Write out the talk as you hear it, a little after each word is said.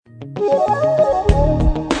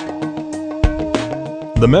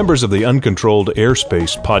The members of the Uncontrolled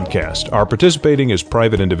Airspace podcast are participating as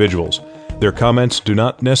private individuals. Their comments do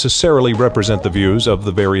not necessarily represent the views of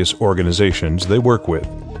the various organizations they work with.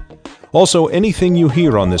 Also, anything you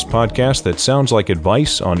hear on this podcast that sounds like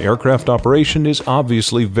advice on aircraft operation is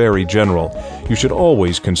obviously very general. You should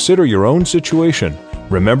always consider your own situation,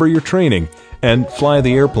 remember your training, and fly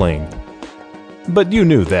the airplane. But you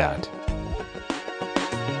knew that.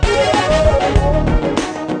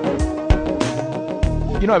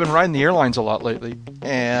 You know, I've been riding the airlines a lot lately,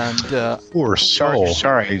 and poor soul.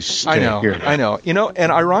 Sorry, I know. You know,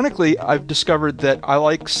 and ironically, I've discovered that I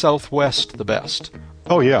like Southwest the best.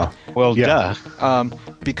 Oh yeah. Well, yeah. duh.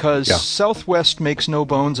 Because Southwest makes no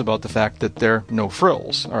bones about the fact that they're no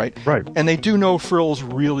frills. All right. Right. And they do no frills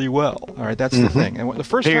really well. All right. That's the thing. And the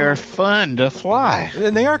first They're time, fun to fly.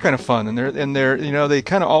 and they are kind of fun, and they're you know, they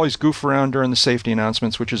kind of always goof around during the safety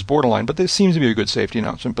announcements, which is borderline, but this seems to be a good safety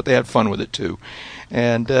announcement. But they have fun with it too,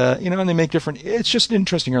 and you know, and they make different. It's just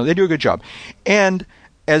interesting. They do a good job, and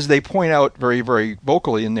as they point out very, very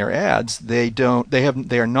vocally in their ads, they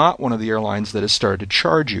are not one of the airlines that has started to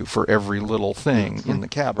charge you for every little thing in the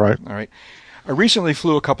cabin. Right. All right. I recently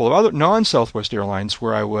flew a couple of other non-Southwest airlines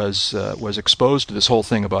where I was exposed to this whole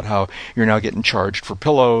thing about how you're now getting charged for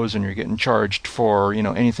pillows and you're getting charged for, you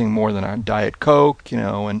know, anything more than a Diet Coke, you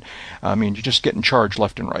know, and I mean, you're just getting charged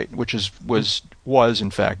left and right, which was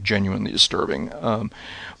in fact genuinely disturbing.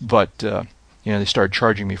 You know, they started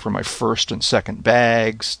charging me for my first and second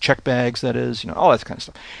bags, check bags, that is, you know, all that kind of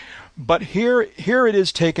stuff. But here it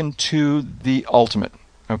is taken to the ultimate,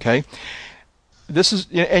 okay? This is,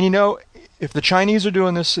 and you know, if the Chinese are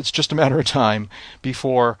doing this, it's just a matter of time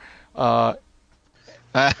before,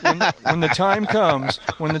 when the time comes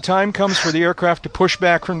for the aircraft to push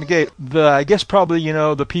back from the gate, I guess probably, you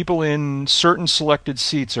know, the people in certain selected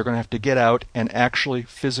seats are going to have to get out and actually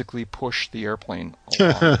physically push the airplane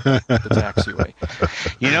along the taxiway.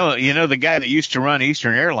 You know, the guy that used to run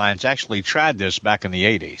Eastern Airlines actually tried this back in the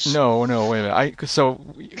 80s. No, wait a minute.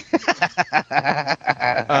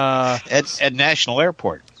 At National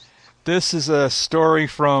Airport. This is a story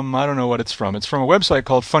from, I don't know what it's from. It's from a website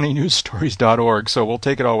called funnynewsstories.org, so we'll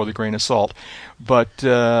take it all with a grain of salt. But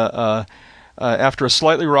after a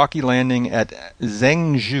slightly rocky landing at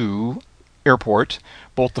Zhengzhou Airport,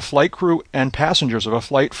 both the flight crew and passengers of a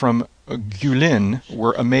flight from Guilin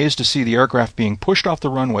were amazed to see the aircraft being pushed off the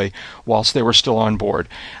runway whilst they were still on board.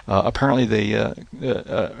 Apparently, the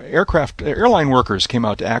airline workers came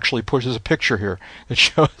out to actually push. There's a picture here that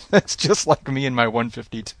shows that's just like me and my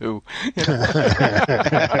 152. You know?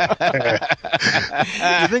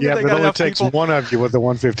 Yeah, but it only takes one of you with the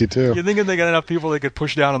 152. You think if they got enough people, they could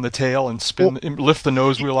push down on the tail and lift the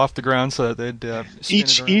nose wheel off the ground so that they'd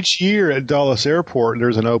each year at Dulles Airport,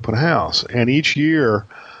 there's an open house, and each year.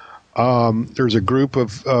 There's a group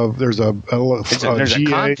of there's a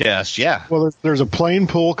contest, yeah. Well, there's a plane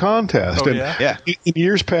pull contest, and yeah. In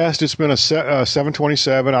years past, it's been a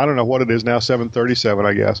 727. I don't know what it is now, 737,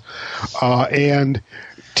 I guess. And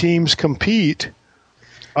teams compete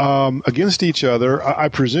against each other. I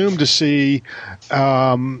presume to see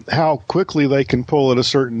how quickly they can pull at a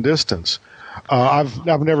certain distance. I've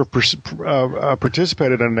never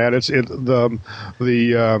participated in that. It's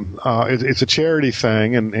a charity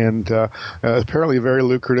thing, and apparently very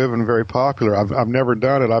lucrative and very popular. I've never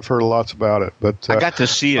done it. I've heard lots about it, but I got to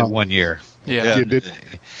see it one year. Yeah. You did?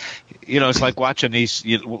 You know, it's like watching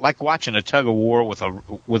a tug of war with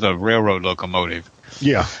a railroad locomotive.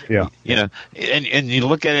 Yeah. You know, and you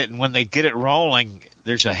look at it, and when they get it rolling,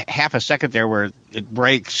 there's a half a second there where it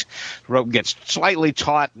breaks, rope gets slightly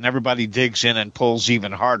taut, and everybody digs in and pulls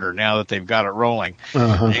even harder now that they've got it rolling.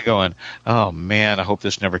 And you're going, oh man, I hope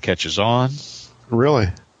this never catches on. Really.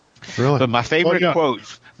 But my favorite quote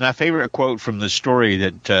from the story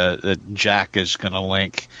that Jack is going to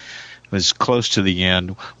link was close to the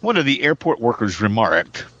end. One of the airport workers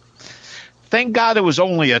remarked, "Thank God it was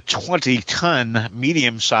only a 20-ton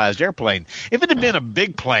medium-sized airplane. If it had been a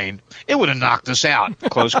big plane, it would have knocked us out."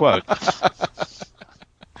 Close quote.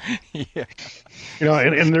 Yeah. You know,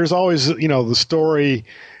 and there's always, you know, the story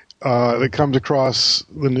that comes across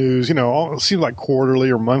the news, you know, it seems like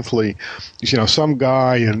quarterly or monthly, you know, some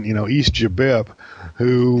guy in, you know, East Jabip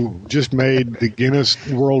who just made the Guinness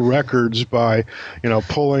World Records by, you know,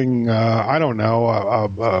 pulling, I don't know, a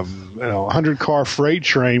 100-car freight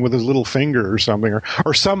train with his little finger or something,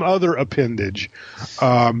 or some other appendage.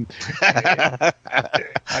 I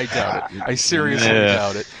doubt it. I seriously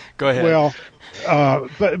doubt it. Go ahead. Well,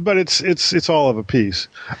 but it's all of a piece.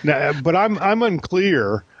 Now, but I'm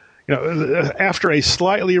unclear. You know, after a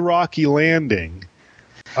slightly rocky landing,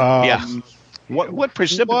 What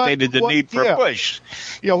precipitated the need for a push?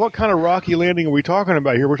 Yeah, what kind of rocky landing are we talking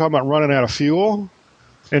about here? We're talking about running out of fuel,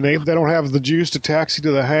 and they don't have the juice to taxi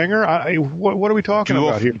to the hangar. What are we talking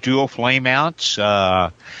about here? Dual flame outs.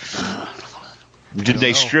 Did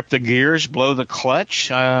they strip the gears, blow the clutch?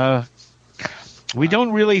 We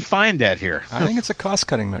don't really find that here. I think it's a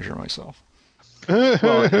cost-cutting measure myself.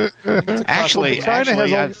 Well, actually,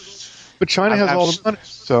 but China has all the money,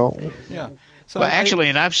 so yeah. So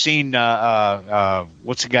and I've seen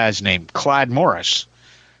what's the guy's name? Clyde Morris,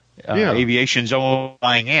 aviation's own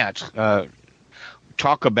flying ant.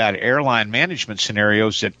 Talk about airline management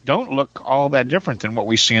scenarios that don't look all that different than what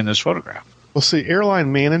we see in this photograph. Well, see,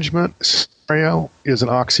 airline management scenario is an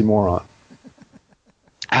oxymoron.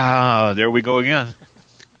 There we go again.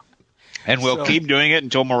 And we'll keep doing it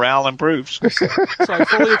until morale improves. So I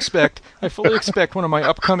fully expect one of my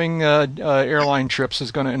upcoming airline trips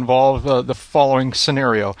is going to involve the following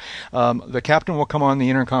scenario. The captain will come on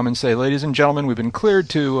the intercom and say, "Ladies and gentlemen, we've been cleared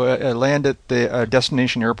to land at the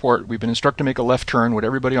destination airport. We've been instructed to make a left turn. Would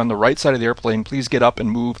everybody on the right side of the airplane please get up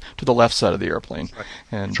and move to the left side of the airplane?"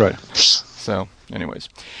 That's right. So, anyways.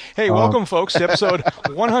 Hey, welcome, folks, to episode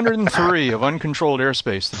 103 of Uncontrolled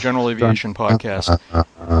Airspace, the General Aviation Podcast.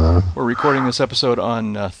 We're recording this episode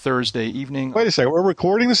on Thursday evening. Wait a second. We're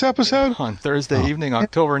recording this episode? On Thursday evening,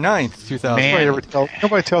 October 9th, 2000.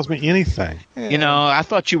 Nobody tells me anything. You know, I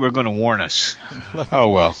thought you were going to warn us. Oh,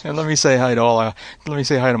 well. And let me say hi to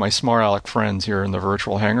my smart aleck friends here in the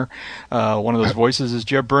virtual hangar. One of those voices is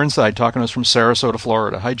Jeb Burnside talking to us from Sarasota,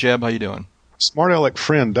 Florida. Hi, Jeb. How you doing? Smart aleck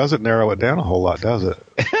friend doesn't narrow it down a whole lot, does it?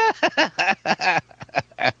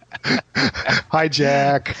 Hi,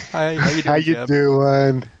 Jack. Hi, how you doing, How you Jeb?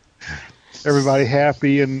 doing? Everybody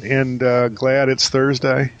happy and glad it's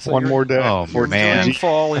Thursday. So One more day. Oh, man. Enjoying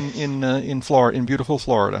fall in Florida, in beautiful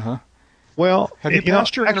Florida, huh? Well, have you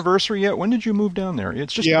passed your anniversary yet? When did you move down there?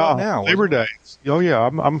 It's just about now. Labor Day. Oh yeah,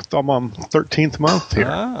 I'm on 13th month here.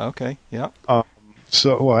 Ah, okay, yeah.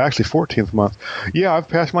 Actually 14th month. Yeah, I've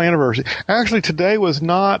passed my anniversary. Actually, today was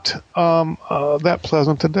not that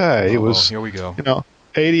pleasant today. It was, here we go.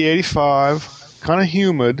 80, 85, kind of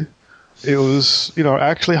humid. It was,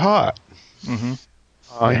 actually hot.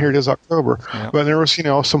 Mm-hmm. Here it is October. Yeah. But there was,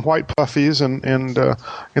 some white puffies and in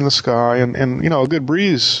the sky and a good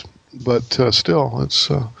breeze. But still, it's.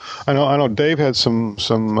 I know. Dave had some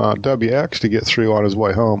WX to get through on his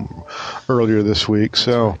way home earlier this week.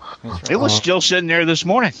 So That's right. It was still sitting there this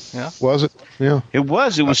morning. Yeah. Was it? Yeah. It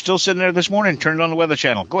was still sitting there this morning. Turned on the Weather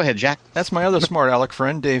Channel. Go ahead, Jack. That's my other smart aleck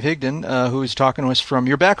friend, Dave Higdon, who's talking to us from.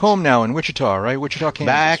 You're back home now in Wichita, right? Wichita, Kansas.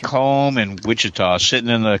 Back home in Wichita, sitting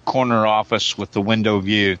in the corner office with the window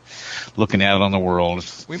view, looking out on the world.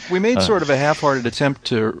 We made sort of a half-hearted attempt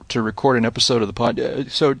to record an episode of the pod.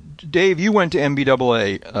 So, Dave, you went to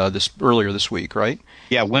MBAA earlier this week, right?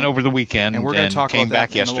 Yeah, went over the weekend and we're going to talk came about back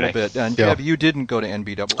that yesterday. in a little bit. And Jeb, you didn't go to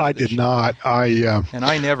MBAA. I did not. And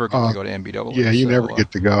I never get to go to MBAA. Yeah, you never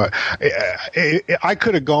get to go. I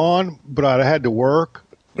could have gone, but I had to work.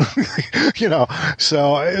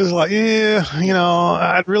 So it was like,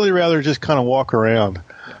 I'd really rather just kind of walk around.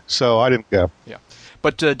 Yeah. So I didn't go. Yeah.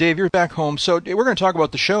 But, Dave, you're back home. So we're going to talk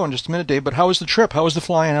about the show in just a minute, Dave. But how was the trip? How was the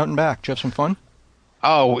flying out and back? Did you have some fun?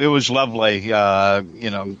 Oh, it was lovely.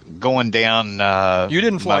 Going down. You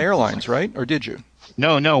didn't fly airlines, right? Or did you?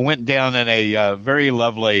 No. Went down in a very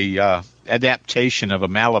lovely adaptation of a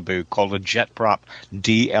Malibu called a Jet Prop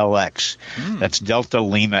DLX. That's Delta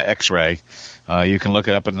Lima X-Ray. You can look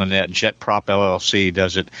it up on the net. Jet Prop LLC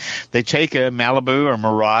does it. They take a Malibu or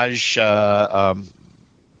Mirage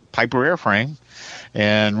Piper airframe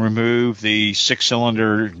and remove the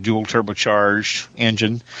 6-cylinder dual turbocharged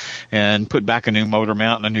engine and put back a new motor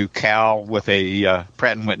mount and a new cowl with a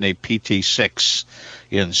Pratt & Whitney PT6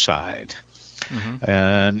 inside. Mm-hmm.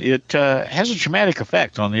 And it has a dramatic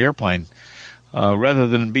effect on the airplane. Rather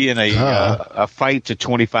than being a fight to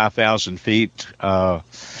 25,000 feet and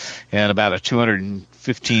about a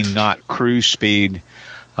 215-knot cruise speed,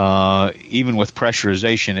 even with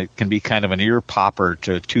pressurization, it can be kind of an ear popper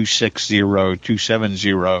to 260,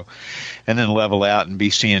 270, and then level out and be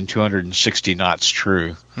seeing 260 knots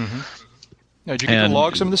true. Mm-hmm. Now, did you get to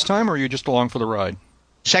log some this time, or are you just along for the ride?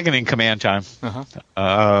 Second in command time.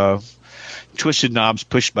 Uh-huh. Twisted knobs,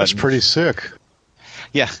 push buttons. That's pretty sick.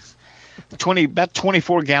 Yeah. About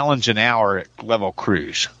 24 gallons an hour at level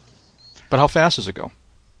cruise. But how fast does it go?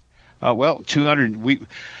 200.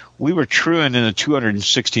 We were truing in the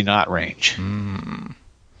 260 knot range. Mm.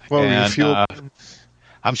 Well, the fuel.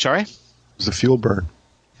 I'm sorry? Was the fuel burn?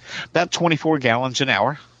 About 24 gallons an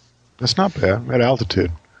hour. That's not bad at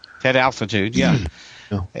altitude. At altitude, yeah.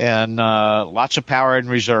 Yeah. And lots of power in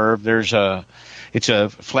reserve. It's a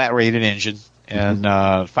flat-rated engine, and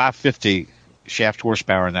 550 shaft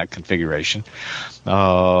horsepower in that configuration.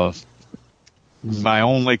 My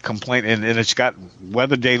only complaint, and it's got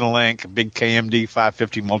weather data link, big KMD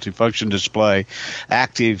 550 multifunction display,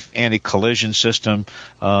 active anti-collision system,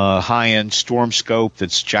 high-end storm scope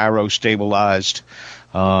that's gyro stabilized.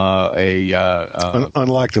 Unlike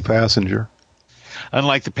the Passenger.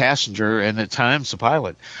 Unlike the Passenger, and at times the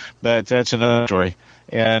Pilot, but that's another story.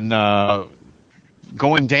 And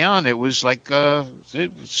going down, it was like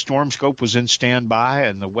storm scope was in standby,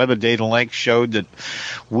 and the weather data link showed that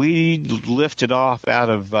we lifted off out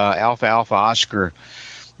of Alpha Oscar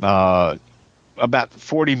about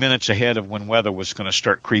 40 minutes ahead of when weather was going to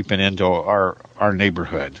start creeping into our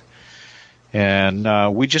neighborhood.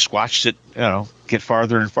 And we just watched it, get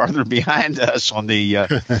farther and farther behind us on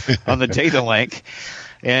the data link.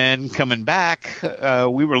 And coming back,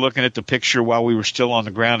 we were looking at the picture while we were still on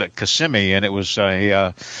the ground at Kissimmee, and it was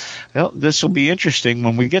this will be interesting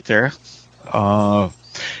when we get there. At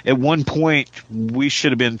one point, we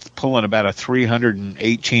should have been pulling about a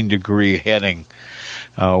 318-degree heading.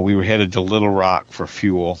 We were headed to Little Rock for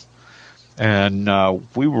fuel, and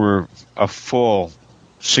we were a full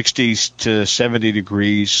 60 to 70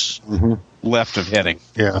 degrees left of heading.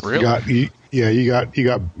 Yeah, really? You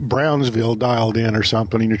got Brownsville dialed in or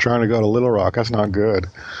something, and you're trying to go to Little Rock. That's not good.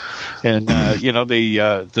 And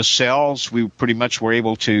the cells, we pretty much were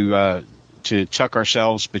able to tuck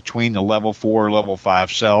ourselves between the level 4, level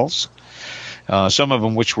 5 cells. Some of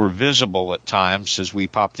them which were visible at times as we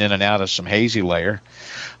popped in and out of some hazy layer.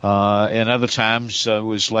 And other times it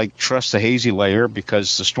was like trust the hazy layer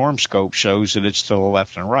because the storm scope shows that it's to the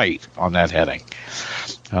left and right on that heading.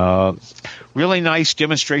 Really nice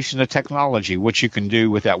demonstration of technology, what you can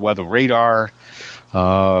do with that weather radar,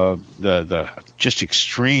 the just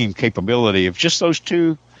extreme capability of just those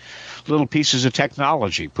two little pieces of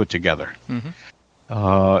technology put together. It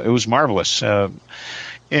was marvelous. And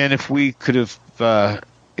if we could have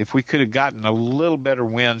gotten a little better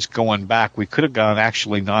winds going back, we could have gone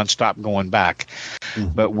actually nonstop going back.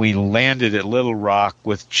 But we landed at Little Rock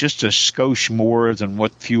with just a skosh more than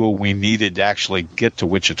what fuel we needed to actually get to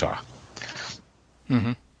Wichita.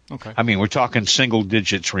 Okay. I mean, we're talking single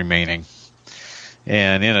digits remaining,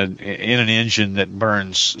 and in an engine that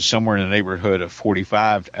burns somewhere in the neighborhood of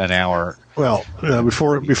 45 an hour. Well,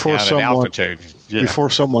 before someone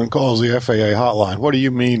calls the FAA hotline, what do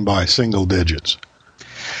you mean by single digits?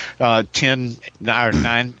 9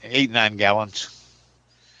 gallons.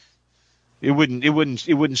 It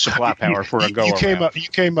wouldn't supply power for a go around. You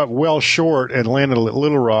came up well short and landed at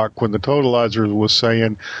Little Rock when the totalizer was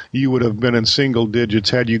saying you would have been in single digits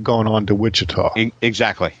had you gone on to Wichita.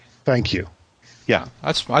 Exactly. Thank you. Yeah,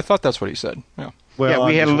 I thought that's what he said. Yeah. Well, yeah,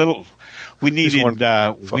 we had a little. We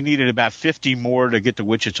needed about 50 more to get to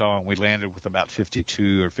Wichita, and we landed with about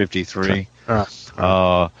 52 or 53.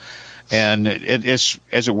 And as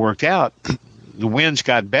it worked out, the winds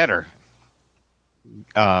got better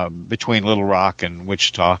between Little Rock and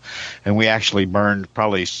Wichita, and we actually burned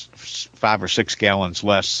probably 5 or 6 gallons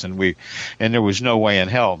less than and there was no way in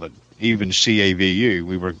hell that even CAVU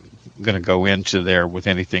we were going to go into there with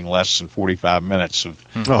anything less than 45 minutes of.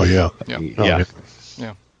 Oh yeah.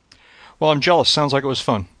 Well, I'm jealous. Sounds like it was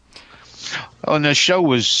fun. Oh, and the show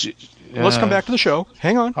was. Let's come back to the show.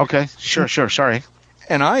 Hang on. Okay. Sure. Sorry.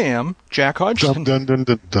 And I am Jack Hodgson. Dun, dun,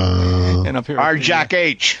 dun, dun. And up here our Jack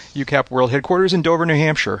H. UCAP World Headquarters in Dover, New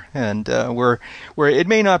Hampshire. And where it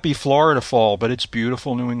may not be Florida fall, but it's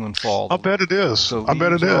beautiful New England fall. I bet it is. The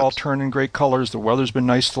leaves are all turning great colors. The weather's been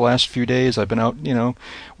nice the last few days. I've been out,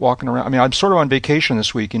 walking around. I mean, I'm sort of on vacation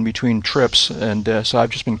this week in between trips, and so I've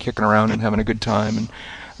just been kicking around and having a good time,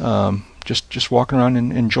 and just walking around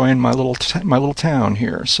and enjoying my little town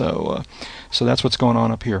here. So that's what's going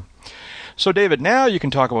on up here. So, David, now you can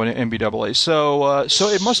talk about NBAA. So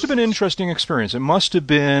it must have been an interesting experience. It must have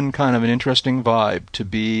been kind of an interesting vibe to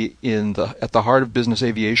be at the heart of business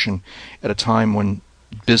aviation at a time when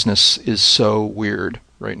business is so weird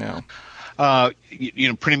right now.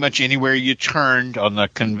 Pretty much anywhere you turned on the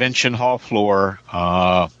convention hall floor,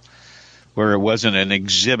 where it wasn't an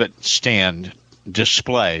exhibit stand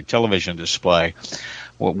television display,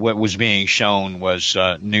 what was being shown was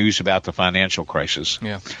news about the financial crisis.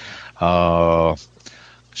 Yeah.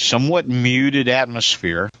 Somewhat muted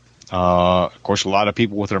atmosphere. Of course, a lot of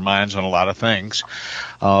people with their minds on a lot of things.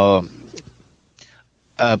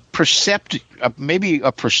 Maybe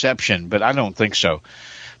a perception, but I don't think so.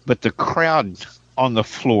 But the crowd on the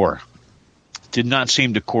floor did not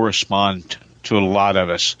seem to correspond to a lot of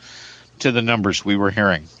us, to the numbers we were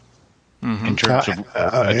hearing. in terms of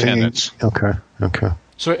attendance. Okay.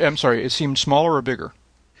 So I'm sorry, it seemed smaller or bigger?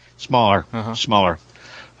 Smaller.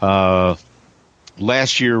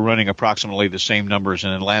 Last year running approximately the same numbers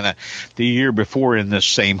in Atlanta. The year before in this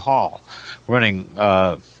same hall, running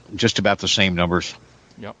just about the same numbers.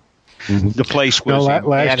 Yep. Mm-hmm. The place was a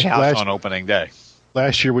madhouse on opening day.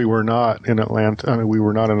 Last year we were not in Atlanta. I mean, we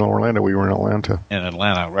were not in Orlando. We were in Atlanta. In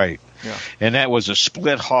Atlanta, right. Yeah. And that was a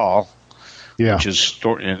split hall. Yeah. Which is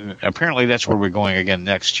and apparently that's where we're going again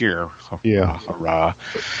next year. Yeah. Hurrah.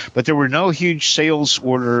 But there were no huge sales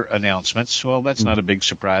order announcements. Well, that's not a big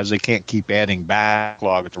surprise. They can't keep adding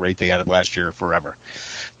backlog at the rate they had last year forever.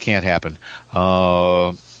 Can't happen.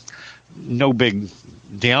 No big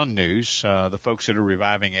down news. The folks that are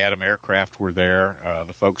reviving Atom Aircraft were there.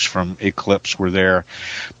 The folks from Eclipse were there.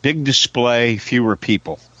 Big display, fewer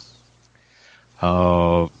people.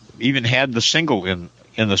 Even had the single in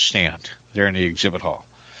the stand there in the exhibit hall,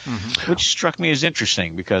 which struck me as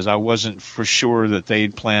interesting because I wasn't for sure that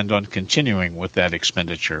they'd planned on continuing with that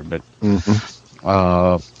expenditure. But,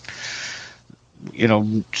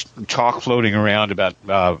 talk floating around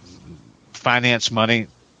about finance money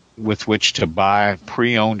with which to buy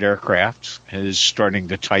pre-owned aircraft is starting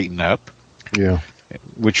to tighten up. Yeah.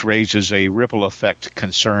 Which raises a ripple effect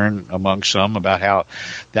concern among some about how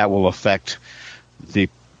that will affect the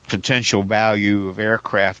potential value of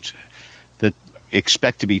aircraft that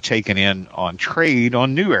expect to be taken in on trade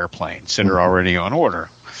on new airplanes that are already on order.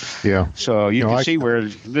 Yeah. So you can see where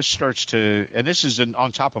this starts to, and this is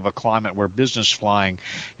on top of a climate where business flying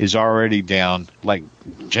is already down, like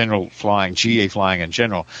general flying, GA flying in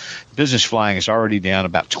general. Business flying is already down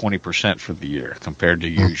about 20% for the year compared to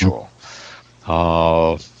usual.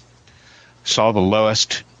 Saw the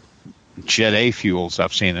lowest Jet A fuels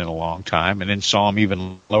I've seen in a long time, and then saw them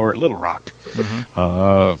even lower at Little Rock.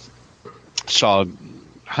 Saw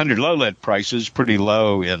 100 low lead prices pretty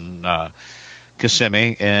low in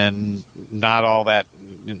Kissimmee, and not all that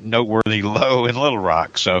noteworthy low in Little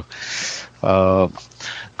Rock. So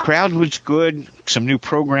crowd was good. Some new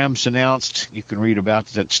programs announced. You can read about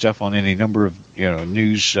that stuff on any number of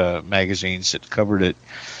news magazines that covered it.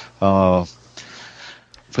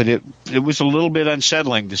 But it was a little bit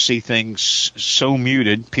unsettling to see things so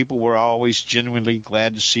muted. People were always genuinely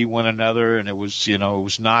glad to see one another, and it was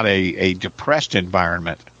not a depressed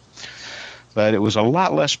environment, but it was a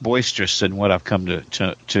lot less boisterous than what I've come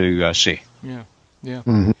to see. Yeah.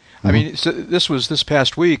 I mean, so this was this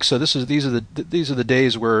past week. So these are the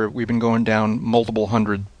days where we've been going down multiple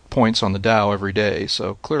hundred points on the Dow every day.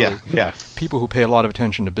 So clearly, people who pay a lot of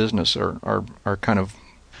attention to business are kind of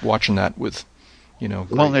watching that with.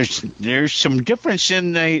 Well, there's some difference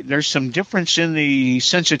in the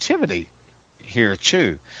sensitivity here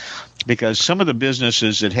too, because some of the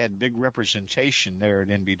businesses that had big representation there at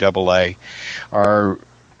NBAA are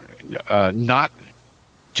not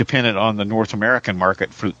dependent on the North American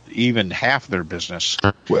market for even half their business.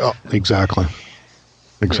 Well, exactly.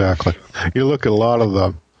 You look at a lot of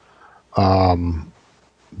the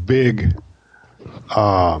big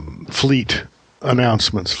fleet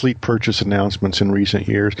purchase announcements in recent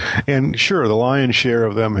years. And sure, the lion's share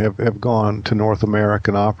of them have gone to North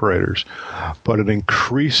American operators, but an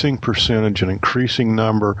increasing percentage, an increasing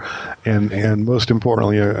number, and most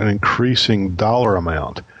importantly, an increasing dollar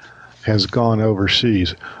amount has gone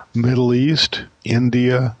overseas. Middle East,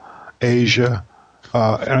 India, Asia,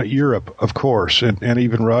 Europe, of course, and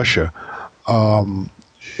even Russia.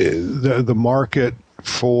 The market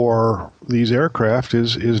for these aircraft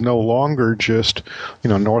is no longer just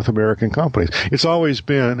North American companies. It's always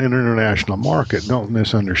been an international market. Don't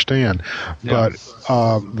misunderstand, but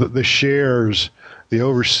the shares, the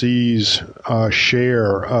overseas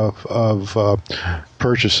share of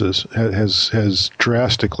purchases has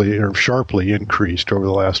drastically or sharply increased over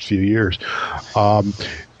the last few years. And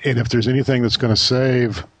if there's anything that's going to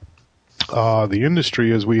save the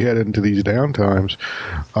industry as we head into these downtimes,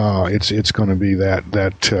 it's going to be that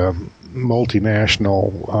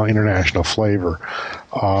multinational, international flavor.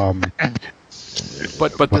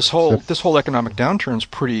 But this whole economic downturn is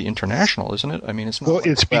pretty international, isn't it? I mean, it's not. Well,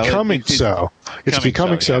 it's becoming so. It's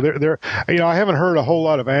becoming so. There. I haven't heard a whole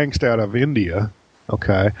lot of angst out of India.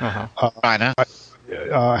 Okay. China.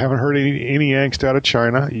 I haven't heard any angst out of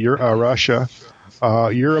China. Russia.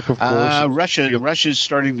 Europe, of course. Russia's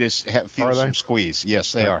starting to feel some squeeze.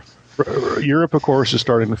 Yes, they are. Europe, of course, is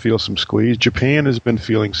starting to feel some squeeze. Japan has been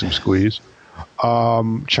feeling some squeeze.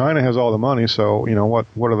 China has all the money, so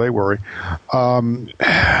what do they worry?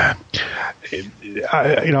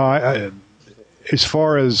 As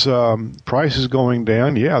far as prices going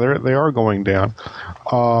down, yeah, they are going down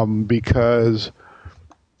because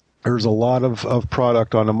there's a lot of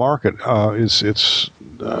product on the market.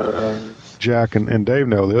 Jack and Dave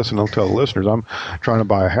know this, and I'll tell the listeners, I'm trying to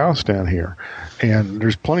buy a house down here, and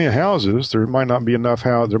there's plenty of houses. There might not be enough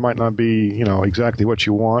house. There might not be, exactly what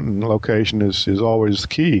you want, and location is always the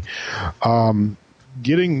key.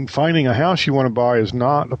 Finding a house you want to buy is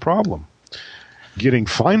not a problem. Getting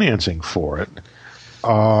financing for it,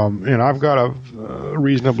 and I've got a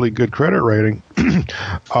reasonably good credit rating. In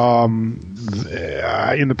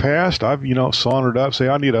the past, I've sauntered up, say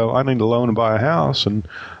I need a loan to buy a house, and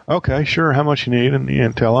okay, sure, how much you need,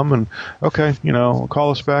 and tell them, and okay,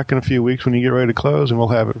 call us back in a few weeks when you get ready to close, and we'll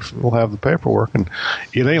have the paperwork, and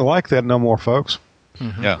it ain't like that no more, folks.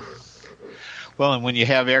 Mm-hmm. Yeah. Well, and when you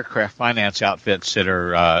have aircraft finance outfits that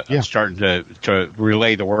are starting to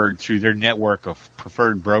relay the word through their network of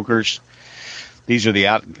preferred brokers, these are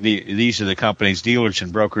the companies, dealers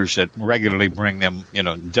and brokers that regularly bring them,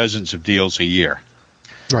 dozens of deals a year.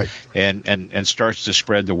 Right. And starts to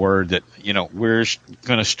spread the word that, we're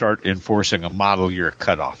going to start enforcing a model year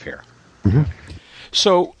cutoff here. Mm-hmm.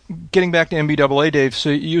 So, getting back to NBAA, Dave, so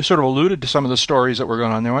you sort of alluded to some of the stories that were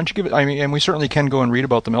going on there. Why don't you give it, and we certainly can go and read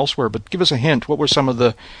about them elsewhere, but give us a hint. What were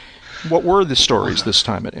the stories this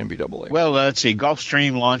time at NBAA? Well, let's see.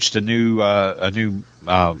 Gulfstream launched a new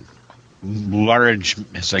large,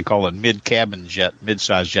 as they call it,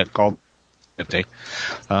 mid-size jet called 50.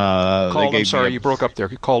 I'm sorry, you broke up there.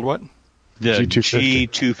 Called what? The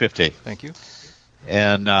G250. Thank you.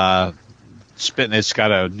 And it's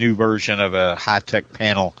got a new version of a high-tech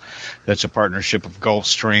panel that's a partnership of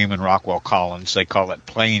Gulfstream and Rockwell Collins. They call it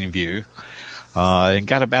Plainview. And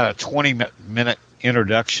got about a 20-minute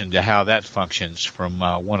introduction to how that functions from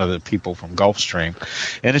one of the people from Gulfstream.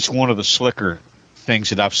 And it's one of the slicker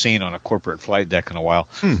things that I've seen on a corporate flight deck in a while.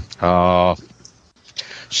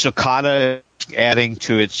 Cicada adding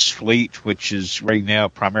to its fleet, which is right now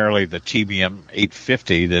primarily the TBM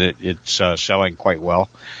 850 that it's selling quite well.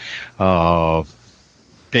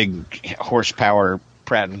 Big horsepower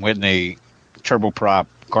Pratt & Whitney turboprop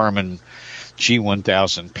Garmin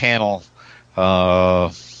G1000 panel.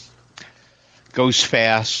 Goes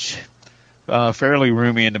fast, fairly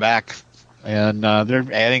roomy in the back, and they're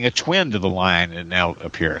adding a twin to the line, it now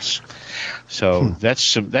appears. So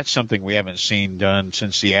that's something we haven't seen done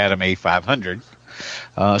since the Atom A500.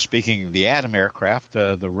 Speaking of the Atom aircraft,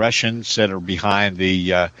 the Russians that are behind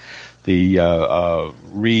the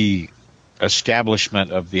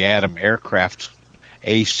re-establishment of the Atom aircraft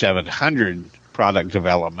A700 product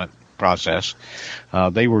development process,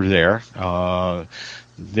 they were there.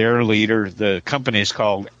 Their leader, the company is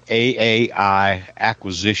called AAI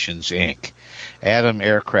Acquisitions, Inc., Atom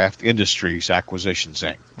Aircraft Industries Acquisitions,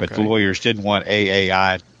 Inc., but the lawyers didn't want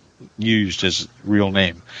AAI used as real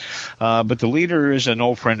name. But the leader is an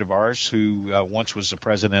old friend of ours who once was the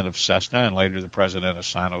president of Cessna and later the president of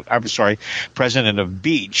president of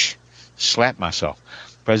Beech. Slapped myself.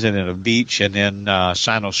 President of Beech, and then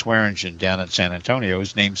Sino-Swearingen down in San Antonio.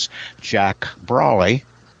 His name's Jack Brawley.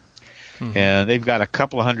 And they've got a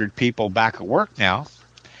couple of hundred people back at work now,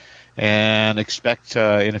 and expect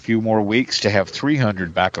in a few more weeks to have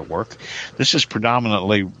 300 back at work. This is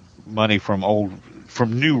predominantly money from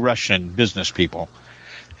new Russian business people,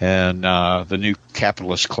 and the new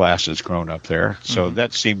capitalist class has grown up there. So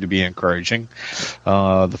that seemed to be encouraging.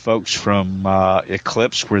 The folks from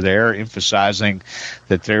Eclipse were there, emphasizing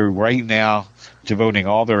that they're right now devoting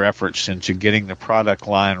all their efforts into getting the product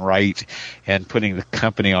line right and putting the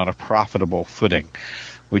company on a profitable footing,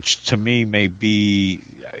 which to me may be,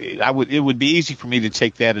 it would be easy for me to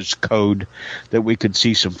take that as code that we could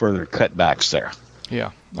see some further cutbacks there.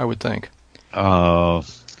 Yeah, I would think. Saw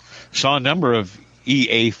a number of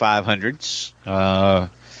EA500s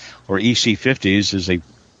or EC50s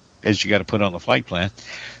as you got to put on the flight plan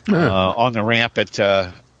on the ramp at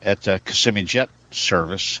Kissimmee Jet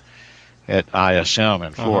Service at ISM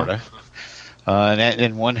in Florida.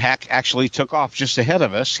 And one actually took off just ahead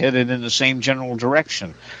of us, headed in the same general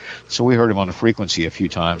direction. So we heard him on the frequency a few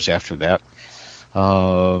times after that.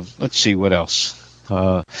 Let's see what else.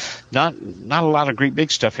 Not a lot of great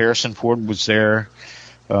big stuff. Harrison Ford was there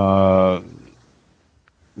in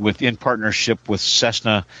partnership with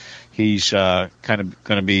Cessna. He's kind of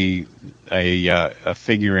going to be a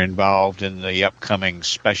figure involved in the upcoming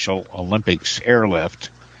Special Olympics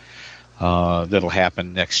airlift that'll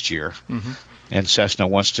happen next year. And Cessna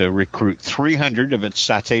wants to recruit 300 of its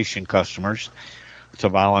Citation customers to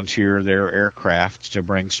volunteer their aircraft to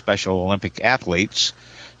bring Special Olympic athletes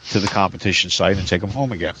to the competition site and take them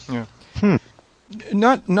home again. Yeah.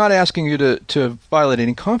 Not asking you to violate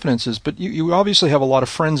any confidences, but you obviously have a lot of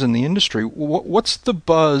friends in the industry. What's the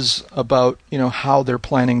buzz about, how they're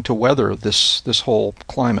planning to weather this whole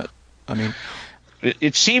climate? I mean,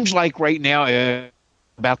 it seems like right now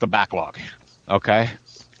about the backlog. Okay,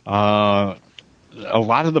 a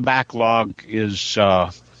lot of the backlog is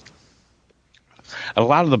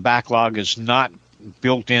not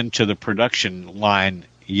built into the production line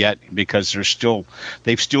yet, because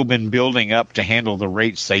they've still been building up to handle the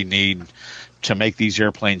rates they need to make these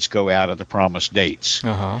airplanes go out at the promised dates.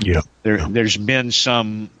 Uh-huh. Yeah. There's been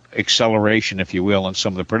some acceleration, if you will, on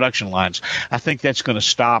some of the production lines. I think that's going to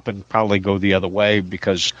stop and probably go the other way,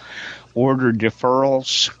 because order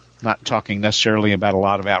deferrals, not talking necessarily about a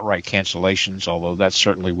lot of outright cancellations, although that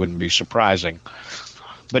certainly wouldn't be surprising,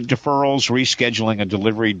 but deferrals, rescheduling of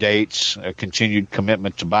delivery dates, a continued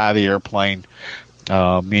commitment to buy the airplane,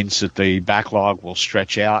 means that the backlog will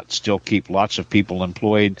stretch out, still keep lots of people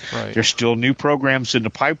employed. Right. There's still new programs in the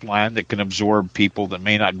pipeline that can absorb people that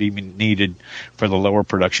may not be needed for the lower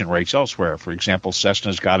production rates elsewhere. For example,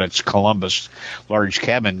 Cessna's got its Columbus large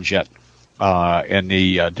cabin jet in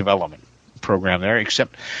the development program there,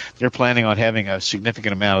 except they're planning on having a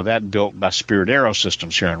significant amount of that built by Spirit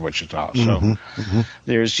Aerosystems here in Wichita. So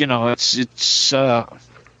there's,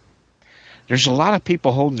 there's a lot of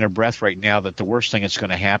people holding their breath right now that the worst thing that's going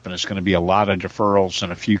to happen is going to be a lot of deferrals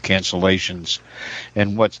and a few cancellations,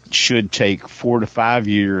 and what should take 4 to 5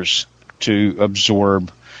 years to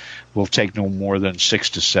absorb will take no more than 6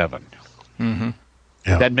 to 7. Mm-hmm.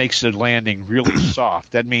 Yeah. That makes the landing really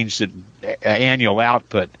soft. That means that annual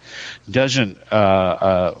output doesn't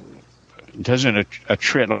attrit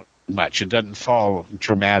much. It doesn't fall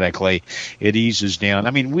dramatically. It eases down.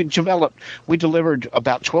 I mean, we delivered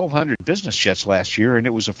about 1,200 business jets last year, and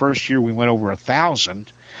it was the first year we went over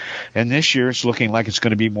 1,000. And this year it's looking like it's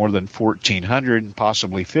going to be more than 1,400 and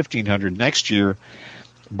possibly 1,500 next year,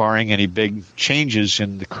 barring any big changes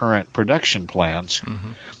in the current production plans.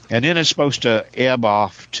 Mm-hmm. And then it's supposed to ebb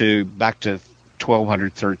off back to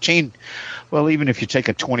 1,213. Well, even if you take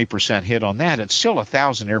a 20% hit on that, it's still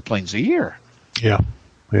 1,000 airplanes a year. Yeah.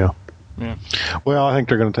 Yeah. Well, I think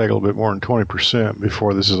they're going to take a little bit more than 20%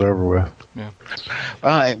 before this is over with. Yeah.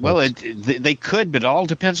 They could, but it all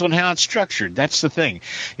depends on how it's structured. That's the thing.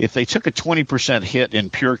 If they took a 20% hit in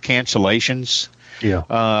pure cancellations,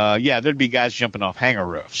 there'd be guys jumping off hangar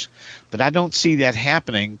roofs. But I don't see that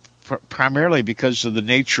happening, primarily because of the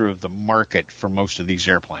nature of the market for most of these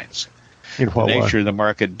airplanes. In what way? The nature of the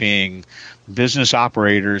market being business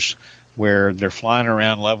operators, where they're flying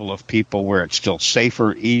around level of people, where it's still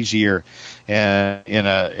safer, easier, and in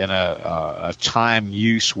a time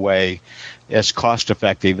use way, as cost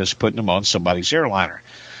effective as putting them on somebody's airliner.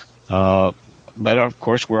 But of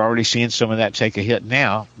course, we're already seeing some of that take a hit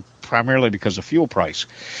now, primarily because of fuel price.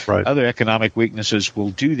 Right. Other economic weaknesses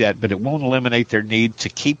will do that, but it won't eliminate their need to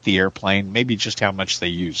keep the airplane, maybe just how much they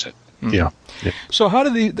use it. Mm-hmm. Yeah. So how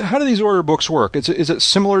do these order books work? Is it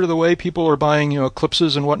similar to the way people are buying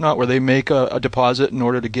Eclipses and whatnot, where they make a deposit in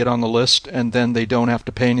order to get on the list, and then they don't have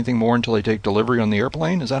to pay anything more until they take delivery on the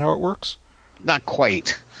airplane? Is that how it works? Not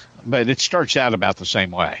quite, but it starts out about the same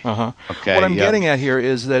way. Uh-huh. Okay. What I'm getting at here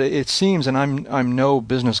is that it seems, and I'm no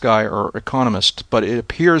business guy or economist, but it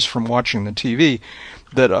appears from watching the TV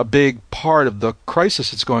that a big part of the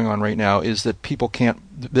crisis that's going on right now is that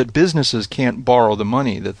businesses can't borrow the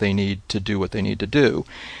money that they need to do what they need to do,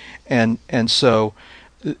 and so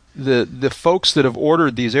the folks that have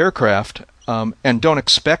ordered these aircraft and don't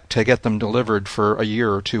expect to get them delivered for a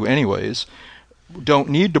year or two anyways, don't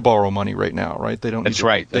need to borrow money right now, right? They don't. That's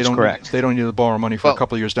right. That's correct. They don't need to borrow money for a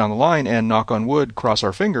couple of years down the line, and knock on wood, cross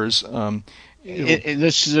our fingers.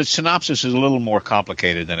 The synopsis is a little more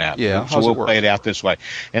complicated than that. Yeah, so we'll play it out this way.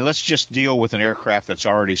 And let's just deal with an aircraft that's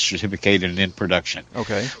already certificated and in production.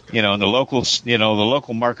 Okay. And the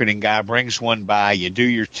local marketing guy brings one by, you do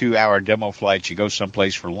your 2-hour demo flights, you go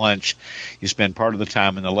someplace for lunch, you spend part of the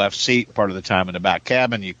time in the left seat, part of the time in the back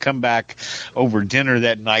cabin, you come back over dinner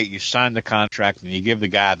that night, you sign the contract, and you give the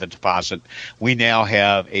guy the deposit. We now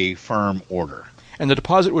have a firm order. And the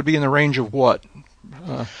deposit would be in the range of what?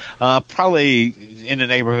 Probably in the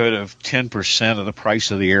neighborhood of 10% of the price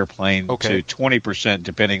of the airplane to 20%,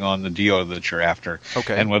 depending on the deal that you're after,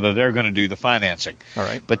 and whether they're going to do the financing. All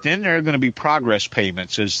right. But then there are going to be progress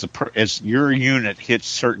payments as your unit hits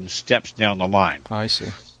certain steps down the line. I see.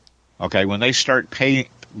 Okay, when they start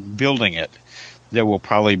building it, there will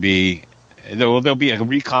probably be there'll be a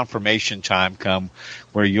reconfirmation time come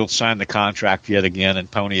where you'll sign the contract yet again and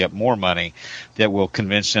pony up more money that will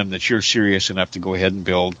convince them that you're serious enough to go ahead and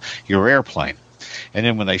build your airplane. And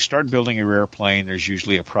then when they start building your airplane, there's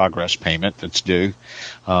usually a progress payment that's due.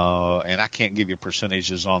 And I can't give you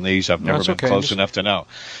percentages on these. I've never been close enough to know.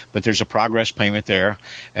 But there's a progress payment there.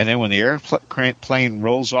 And then when the airplane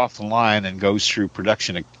rolls off the line and goes through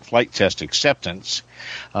production flight test acceptance,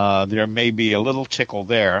 there may be a little tickle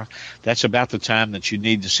there. That's about the time that you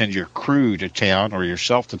need to send your crew to town or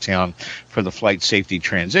yourself to town for the flight safety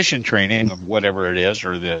transition training of whatever it is,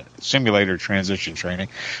 or the simulator transition training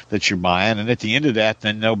that you're buying. And at the end of that,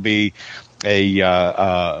 then there'll be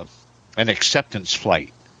an acceptance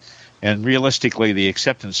flight. And realistically, the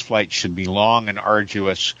acceptance flight should be long and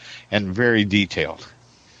arduous and very detailed.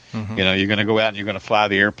 Mm-hmm. You know, you're going to go out and you're going to fly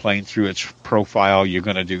the airplane through its profile. You're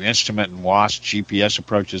going to do instrument and WASP, GPS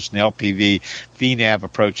approaches, and LPV, VNAV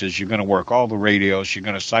approaches. You're going to work all the radios. You're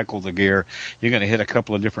going to cycle the gear. You're going to hit a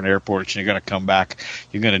couple of different airports, and you're going to come back.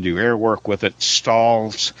 You're going to do air work with it,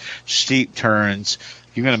 stalls, steep turns.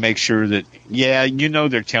 You're going to make sure that, yeah, you know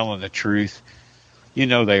they're telling the truth. You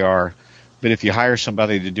know they are. But if you hire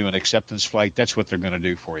somebody to do an acceptance flight, that's what they're going to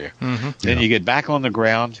do for you. Mm-hmm. Then you get back on the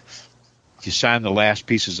ground. You sign the last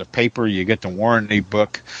pieces of paper. You get the warranty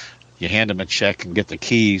book. You hand them a check and get the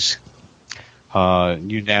keys.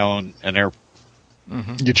 You now own an air.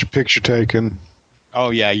 Mm-hmm. Get your picture taken. Oh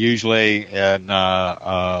yeah, usually, and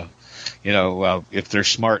if they're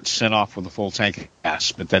smart, sent off with a full tank of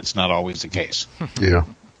gas. But that's not always the case. Yeah.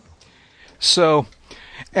 So,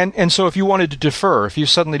 and so, if you wanted to defer, if you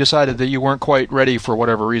suddenly decided that you weren't quite ready for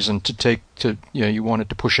whatever reason you wanted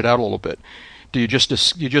to push it out a little bit. Do you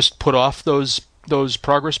just put off those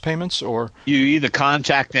progress payments, or you either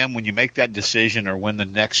contact them when you make that decision, or when the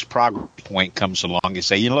next progress point comes along? You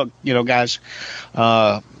say, guys,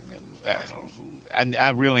 I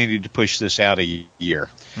really need to push this out a year,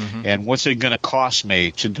 mm-hmm. and what's it going to cost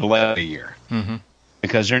me to delay a year? Mm-hmm.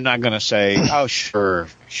 Because they're not going to say, oh, sure,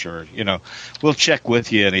 we'll check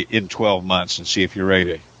with you in 12 months and see if you're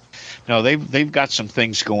ready. No, they've got some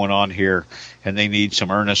things going on here, and they need some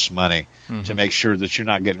earnest money mm-hmm. to make sure that you're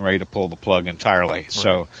not getting ready to pull the plug entirely. Right.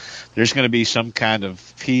 So there's going to be some kind of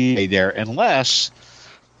PA there, unless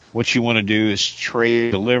what you want to do is trade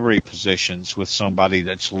delivery positions with somebody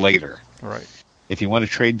that's later. Right. If you want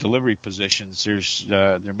to trade delivery positions,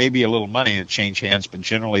 there may be a little money that change hands, but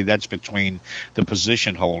generally that's between the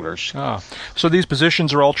position holders. Ah, so these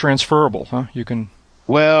positions are all transferable, huh? You can.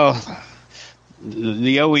 Well,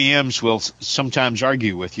 the OEMs will sometimes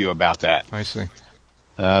argue with you about that. I see.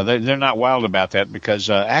 They're not wild about that because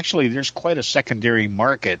actually there's quite a secondary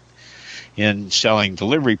market in selling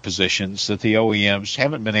delivery positions that the OEMs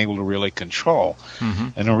haven't been able to really control. Mm-hmm.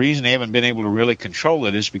 And the reason they haven't been able to really control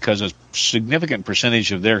it is because a significant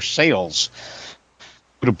percentage of their sales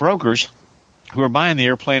go to brokers who are buying the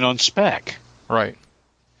airplane on spec. Right.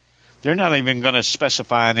 They're not even going to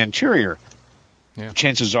specify an interior. Yeah.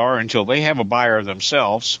 Chances are, until they have a buyer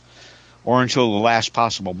themselves, or until the last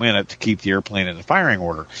possible minute to keep the airplane in the firing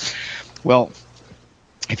order. Well,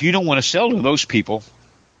 if you don't want to sell to those people,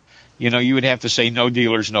 you would have to say no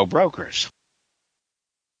dealers, no brokers.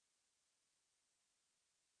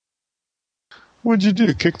 What'd you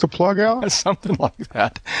do? Kick the plug out? Something like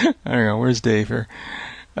that. I don't know. Where's Dave here?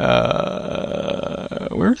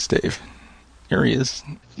 Where's Dave? Here he is.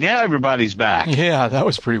 Now everybody's back. Yeah, that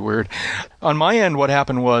was pretty weird. On my end, what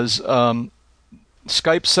happened was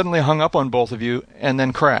Skype suddenly hung up on both of you and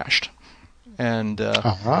then crashed. And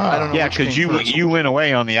I don't know. Yeah, because you went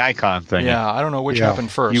away on the icon thing. Yeah, I don't know which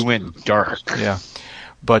happened first. You went dark. Yeah,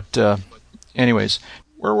 but anyways,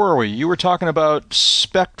 where were we? You were talking about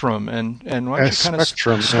Spectrum, and why don't you kind of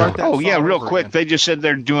start that? Oh yeah, real quick. Again. They just said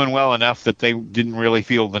they're doing well enough that they didn't really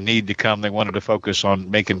feel the need to come. They wanted to focus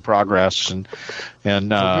on making progress, and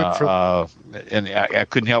I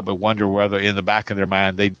couldn't help but wonder whether in the back of their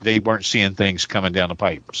mind they weren't seeing things coming down the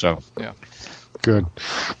pipe. So yeah. Good.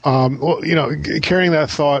 Well, carrying that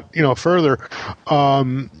thought, further,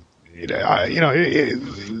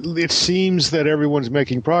 it seems that everyone's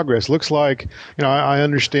making progress. Looks like, I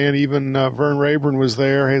understand even Vern Rayburn was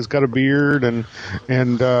there. He's got a beard, and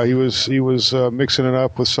he was mixing it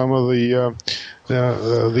up with some of the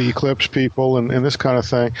Eclipse people and this kind of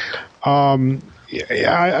thing. I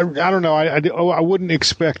don't know. I wouldn't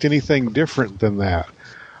expect anything different than that.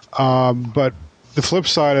 But the flip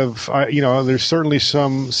side of, there's certainly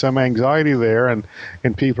some anxiety there, and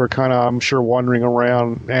people are kind of, I'm sure, wandering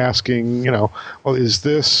around asking, well,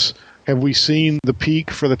 have we seen the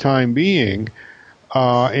peak for the time being?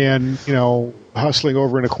 And, hustling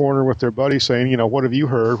over in a corner with their buddy saying, what have you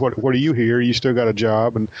heard? What do you hear? You still got a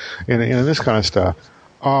job and this kind of stuff.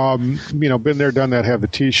 Been there, done that, have the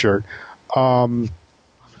T-shirt.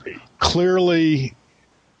 Clearly,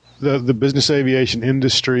 the business aviation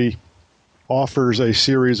industry offers a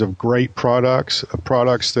series of great products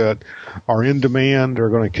that are in demand, are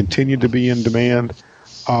going to continue to be in demand.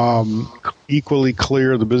 Equally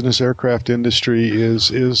clear, the business aircraft industry is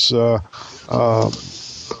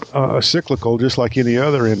cyclical, just like any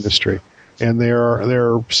other industry, and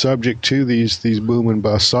they're subject to these boom and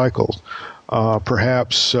bust cycles.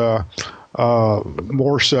 Perhaps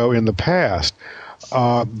more so in the past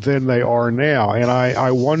than they are now, and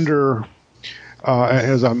I wonder.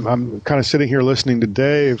 As I'm kind of sitting here listening to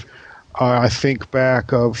Dave, I think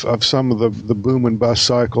back of some of the boom and bust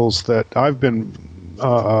cycles that I've been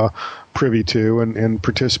privy to and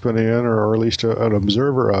participant in, or at least an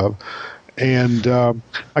observer of. And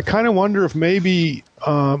I kind of wonder if maybe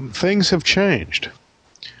things have changed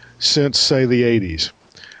since, say, the 80s.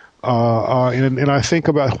 And I think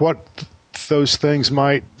about what those things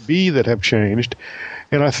might be that have changed.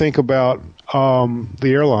 And I think about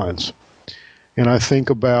the airlines. And I think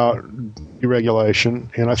about deregulation,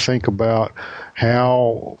 and I think about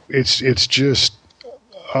how it's just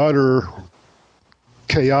utter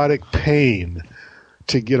chaotic pain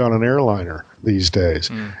to get on an airliner these days.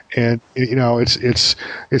 And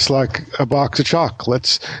it's like a box of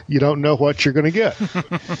chocolates. You don't know what you're going to get.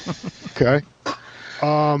 Okay.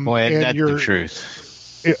 Boy, and that's the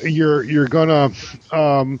truth. You're gonna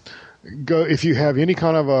go if you have any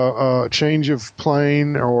kind of a change of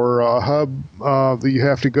plane or a hub that you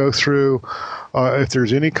have to go through. If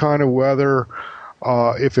there's any kind of weather,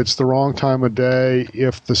 if it's the wrong time of day,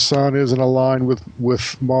 if the sun isn't aligned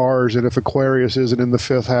with Mars, and if Aquarius isn't in the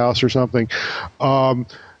fifth house or something,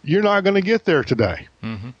 you're not going to get there today.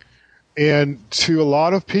 Mm-hmm. And to a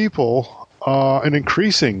lot of people, an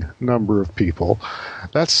increasing number of people,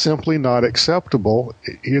 that's simply not acceptable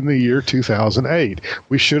in the year 2008.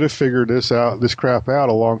 We should have figured this crap out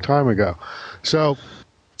a long time ago. So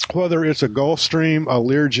whether it's a Gulfstream, a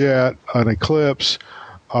Learjet, an Eclipse,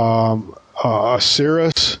 a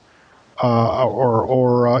Cirrus,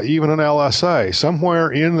 or even an LSA,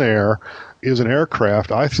 somewhere in there is an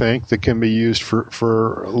aircraft, I think, that can be used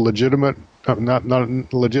for legitimate. Not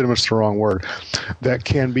legitimate's the wrong word. That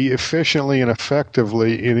can be efficiently and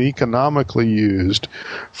effectively and economically used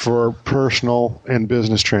for personal and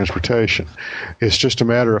business transportation. It's just a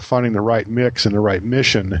matter of finding the right mix and the right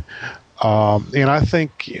mission. And I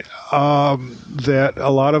think that a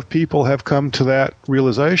lot of people have come to that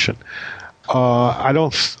realization. I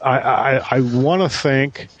want to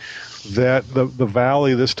think that the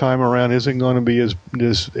valley this time around isn't going to be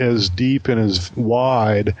as deep and as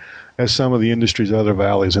wide as some of the industry's other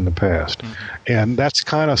valleys in the past. Mm-hmm. And that's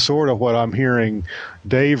kind of sort of what I'm hearing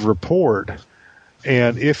Dave report.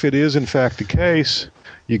 And if it is in fact the case,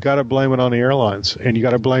 you got to blame it on the airlines, and you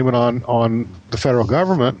got to blame it on the federal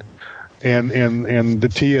government and the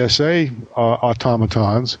TSA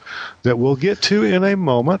automatons that we'll get to in a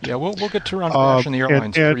moment. Yeah, we'll get to Ron Crash and the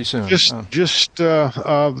airlines pretty soon. Just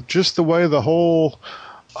the way the whole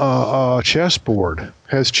chessboard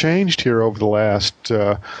has changed here over the last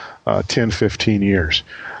 10, 15 years.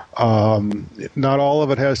 Not all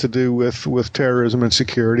of it has to do with terrorism and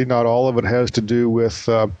security. Not all of it has to do with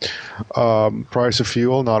price of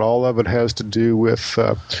fuel. Not all of it has to do with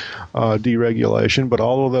deregulation. But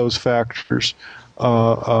all of those factors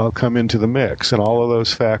come into the mix, and all of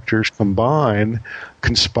those factors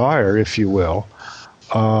conspire, if you will,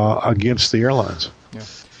 against the airlines. Yeah.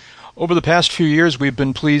 Over the past few years, we've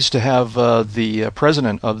been pleased to have the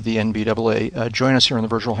president of the NBAA join us here in the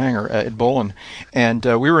virtual hangar, Ed Bolin. And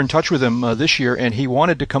we were in touch with him this year, and he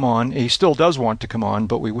wanted to come on. He still does want to come on,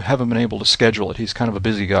 but we haven't been able to schedule it. He's kind of a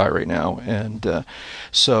busy guy right now. And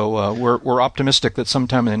so we're optimistic that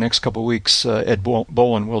sometime in the next couple of weeks, Ed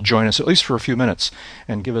Bolin will join us, at least for a few minutes,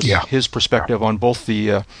 and give us his perspective on both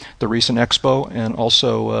the recent expo and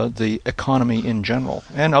also the economy in general,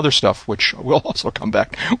 and other stuff, which will also come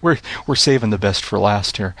back. We're saving the best for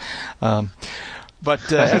last here.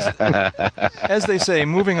 But as they say,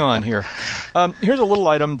 moving on here. Here's a little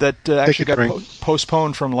item that actually got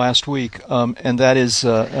postponed from last week, and that is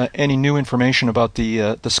any new information about the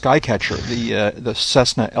Skycatcher, the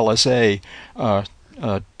Cessna LSA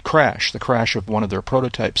crash, the crash of one of their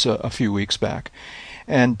prototypes a few weeks back.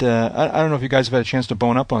 And I don't know if you guys have had a chance to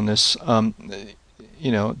bone up on this.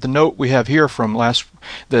 The note we have here from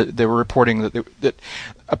they were reporting that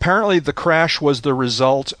apparently the crash was the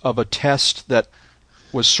result of a test that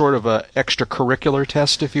was sort of a extracurricular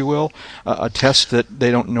test, if you will, a test that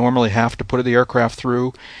they don't normally have to put the aircraft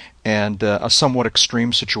through, and a somewhat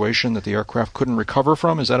extreme situation that the aircraft couldn't recover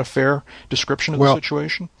from. Is that a fair description of the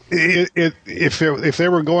situation? If they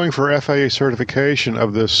were going for FAA certification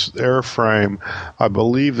of this airframe, I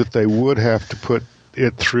believe that they would have to put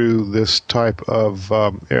it through this type of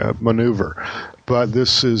maneuver. But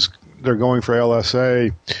they're going for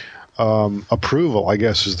LSA approval, I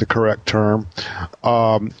guess is the correct term,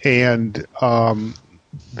 and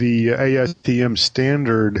the ASTM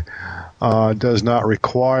standard does not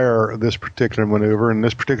require this particular maneuver, and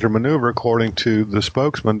this particular maneuver, according to the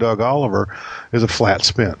spokesman, Doug Oliver, is a flat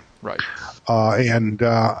spin. Right.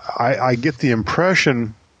 I get the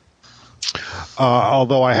impression,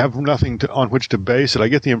 although I have nothing on which to base it, I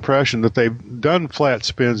get the impression that they've done flat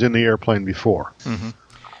spins in the airplane before. Mm-hmm.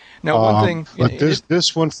 Now, one thing, but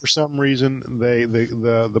this one, for some reason,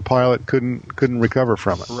 the pilot couldn't recover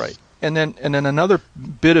from it. Right. And then another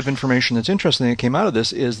bit of information that's interesting that came out of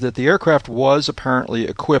this is that the aircraft was apparently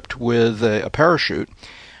equipped with a parachute,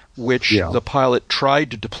 which the pilot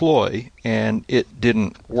tried to deploy, and it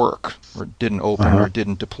didn't work, or didn't open, or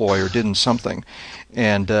didn't deploy, or didn't something.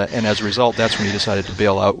 And as a result, that's when he decided to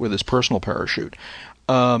bail out with his personal parachute.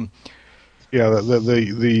 The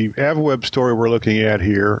AvWeb story we're looking at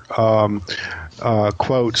here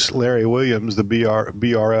quotes Larry Williams, the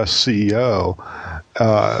BRS CEO,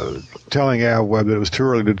 telling AvWeb that it was too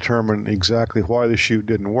early to determine exactly why the chute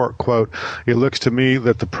didn't work. Quote, "It looks to me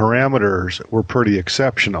that the parameters were pretty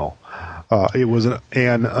exceptional. It was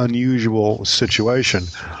an unusual situation."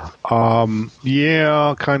 Kind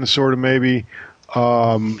of, sort of, maybe.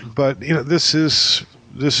 But this is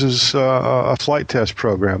a flight test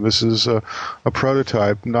program. This is a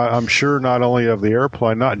prototype. I'm sure not only of the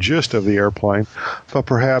airplane, not just of the airplane, but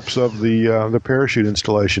perhaps of the parachute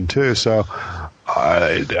installation too. So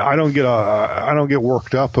I don't get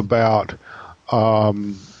worked up about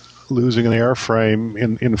losing an airframe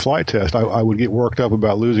in flight test. I would get worked up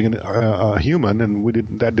about losing a human,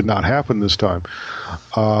 and that did not happen this time.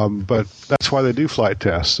 But that's why they do flight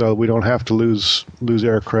tests, so we don't have to lose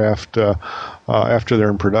aircraft after they're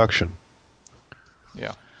in production.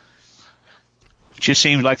 Yeah. Just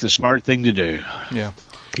seems like the smart thing to do. Yeah.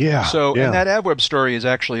 Yeah. So, and that AvWeb story is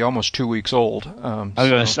actually almost 2 weeks old. I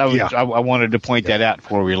wanted to point that out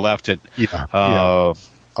before we left it. Yeah.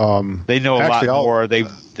 They know a lot more.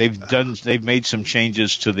 They've made some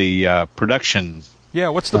changes to the production. Yeah,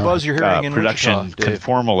 what's the buzz you're hearing in production Wichita,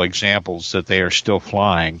 conformal examples that they are still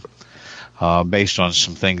flying, based on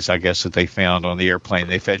some things I guess that they found on the airplane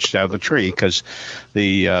they fetched out of the tree, because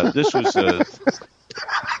this was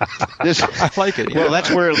this. I like it. Yeah. Well, that's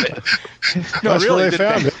where. That's really, where they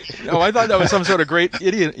found it. No, I thought that was some sort of great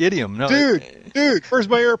idiom. No, Dude, where's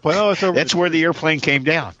my airplane? Oh, it's over. That's where the airplane came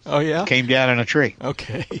down. Oh, yeah? Came down in a tree.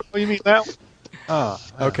 Okay. Oh, you mean that one?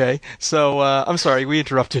 Okay. So, I'm sorry, we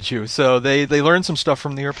interrupted you. So they learned some stuff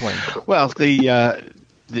from the airplane. Well, the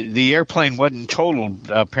airplane wasn't totaled,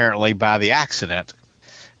 apparently, by the accident,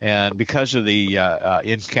 and because of the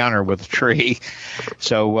encounter with the tree.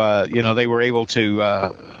 So, they were able to,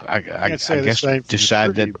 I guess,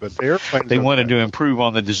 decide that they wanted to improve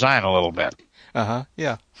on the design a little bit.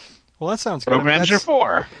 Yeah. Well, that sounds good. Programs are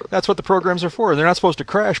for. That's what the programs are for. They're not supposed to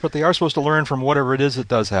crash, but they are supposed to learn from whatever it is that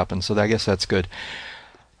does happen. So I guess that's good.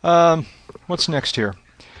 What's next here?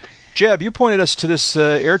 Jeb, you pointed us to this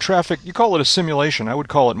air traffic. You call it a simulation. I would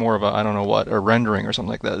call it more of a rendering or something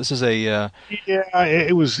like that. This is a...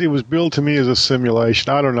 it was billed to me as a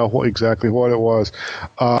simulation. I don't know exactly what it was.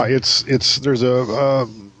 There's a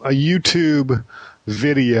YouTube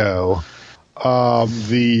video of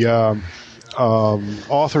the...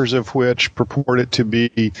 authors of which purport it to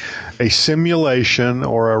be a simulation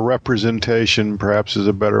or a representation, perhaps is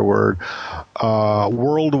a better word,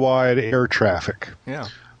 worldwide air traffic. Yeah.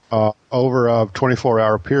 Over a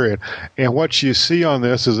 24-hour period. And what you see on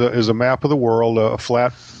this is a map of the world, a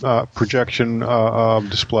flat projection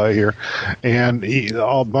display here, and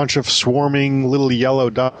a bunch of swarming little yellow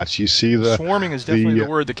dots. You see swarming is definitely the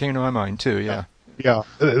word that came to my mind too. Yeah. Yeah,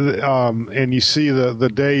 and you see the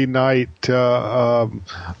day-night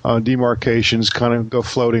demarcations kind of go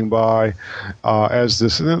floating by as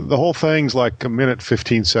this. The whole thing's like a minute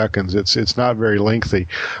 15 seconds. It's not very lengthy,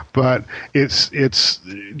 but it's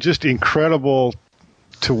just incredible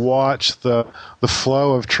to watch the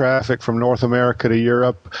flow of traffic from North America to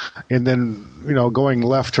Europe, and then going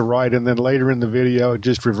left to right, and then later in the video it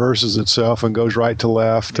just reverses itself and goes right to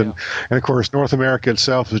left, and of course North America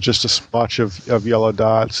itself is just a splotch of yellow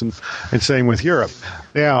dots, and same with Europe.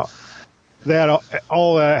 Now,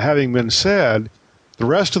 all that having been said, the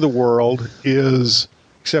rest of the world is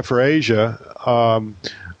except for Asia,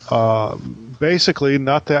 basically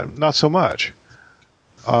not so much.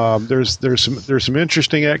 There's some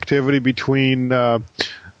interesting activity between the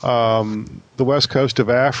west coast of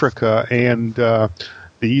Africa and the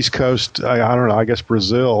east coast. I don't know. I guess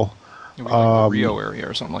Brazil, like the Rio area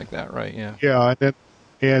or something like that, right? Yeah. Yeah,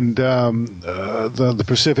 and the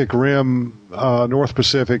Pacific Rim, North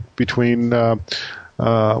Pacific between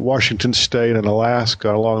Washington State and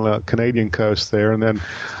Alaska along the Canadian coast there, and then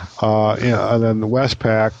and then the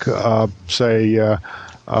Westpac,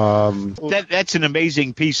 that's an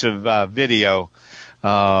amazing piece of video.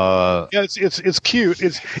 Yeah, it's cute.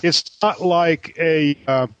 It's not like a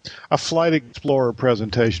Flight Explorer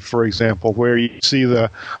presentation, for example, where you see the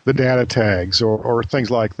data tags or things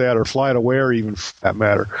like that, or Flight Aware even for that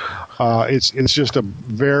matter. It's just a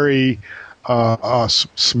very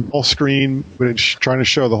small screen, but it's trying to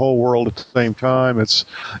show the whole world at the same time. It's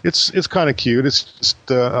kind of cute. It's just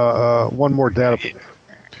one more data point.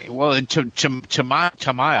 Well, to my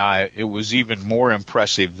eye, it was even more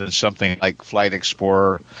impressive than something like Flight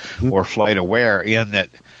Explorer or Flight Aware, in that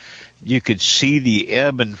you could see the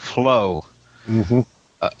ebb and flow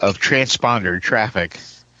of transponder traffic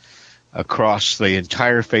across the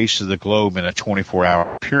entire face of the globe in a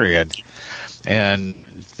 24-hour period, and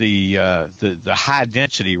the high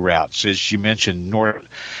density routes, as you mentioned,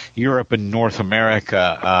 Europe and North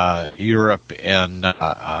America, Europe and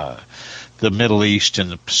the Middle East and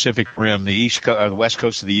the Pacific Rim, the west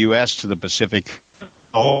coast of the U.S. to the Pacific.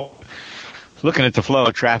 Looking at the flow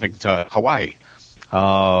of traffic to Hawaii.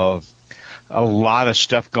 A lot of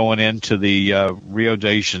stuff going into the Rio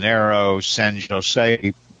de Janeiro, San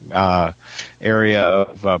Jose area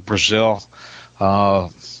of Brazil.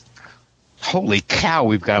 Holy cow,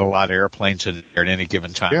 we've got a lot of airplanes in there at any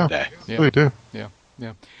given time of day. Yeah, we do. Yeah.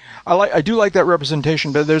 I do like that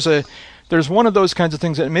representation, but there's one of those kinds of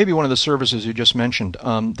things, that maybe one of the services you just mentioned,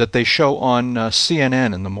 that they show on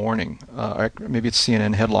CNN in the morning. Maybe it's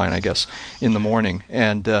CNN headline, I guess, in the morning,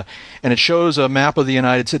 and it shows a map of the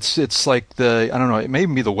United States. It's like I don't know, it may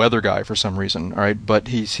even be the weather guy for some reason. All right, but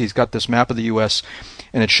he's got this map of the U.S.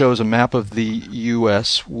 and it shows a map of the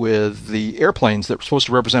U.S. with the airplanes that are supposed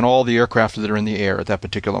to represent all the aircraft that are in the air at that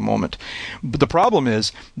particular moment. But the problem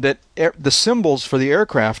is that the symbols for the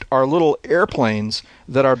aircraft are little airplanes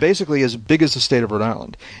that are basically as big as the state of Rhode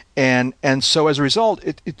Island. And so as a result,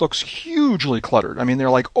 it looks hugely cluttered. I mean, they're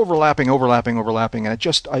like overlapping, and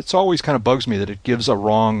it always kind of bugs me that it gives a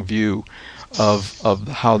wrong view of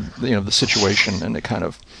how, the situation, and it kind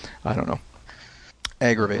of, I don't know,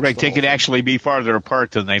 aggravates. Right, they could actually be farther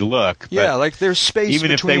apart than they look. Yeah, like there's space even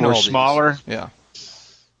between if they were all smaller. These. Yeah.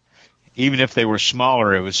 Even if they were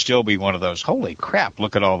smaller, it would still be one of those, holy crap,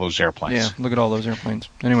 look at all those airplanes. Yeah, look at all those airplanes.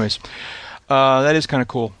 Anyways, that is kind of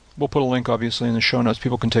cool. We'll put a link, obviously, in the show notes.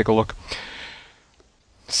 People can take a look.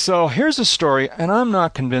 So here's a story, and I'm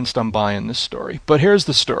not convinced I'm buying this story, but here's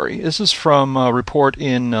the story. This is from a report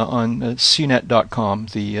on CNET.com,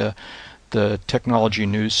 the technology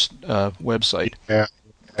news website. Yeah.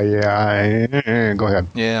 Go ahead.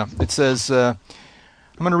 Yeah, it says,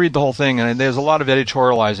 I'm going to read the whole thing, and there's a lot of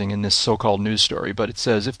editorializing in this so-called news story, but it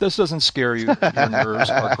says, if this doesn't scare you, your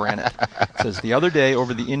nerves are granite. It says, the other day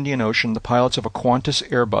over the Indian Ocean, the pilots of a Qantas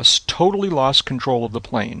Airbus totally lost control of the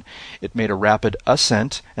plane. It made a rapid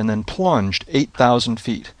ascent and then plunged 8,000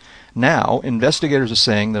 feet. Now, investigators are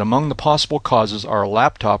saying that among the possible causes are a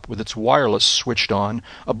laptop with its wireless switched on,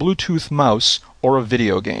 a Bluetooth mouse, or a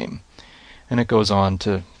video game. And it goes on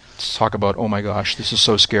to talk about, oh my gosh, this is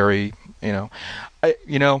so scary, I don't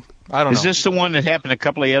know. Is this the one that happened a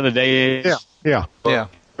couple of other days? Yeah.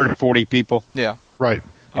 40 people? Yeah. Right.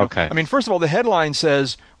 Okay. I mean, first of all, the headline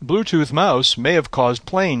says Bluetooth mouse may have caused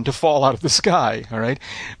plane to fall out of the sky. All right,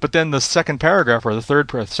 but then the second paragraph third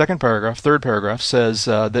paragraph says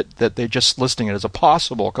that they're just listing it as a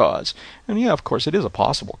possible cause. And yeah, of course, it is a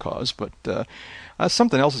possible cause, but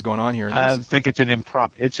something else is going on here. I think it's an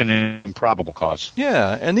improbable cause.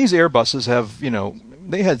 Yeah, and these Airbuses have,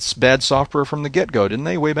 they had bad software from the get-go, didn't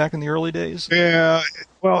they, way back in the early days? Yeah.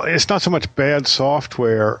 Well, it's not so much bad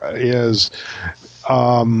software as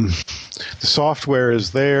the software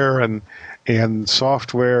is there, and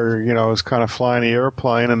software, is kind of flying the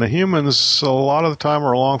airplane, and the humans a lot of the time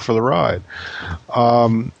are along for the ride.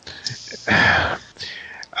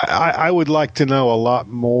 I would like to know a lot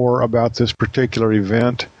more about this particular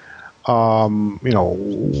event.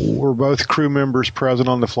 Were both crew members present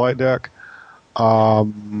on the flight deck?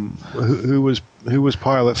 Who was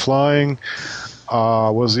pilot flying?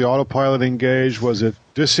 Was the autopilot engaged? Was it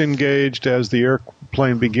disengaged as the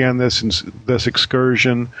plane began this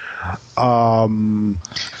excursion.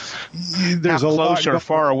 There's How a close lot or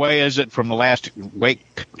far away is it from the last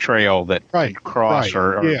wake trail that could cross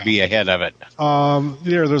or be ahead of it?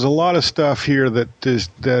 There's a lot of stuff here that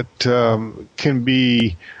can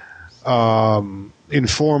be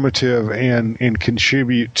informative and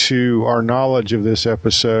contribute to our knowledge of this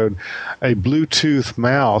episode. A Bluetooth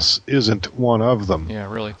mouse isn't one of them. Yeah,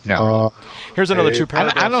 really. No. Here's another two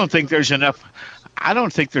paragraphs. I don't think there's enough. I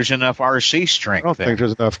don't think there's enough RC strength. I don't think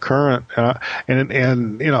there's enough current,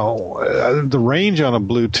 and the range on a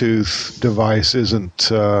Bluetooth device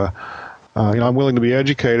isn't. I'm willing to be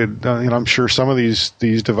educated, and I'm sure some of these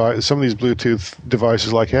Bluetooth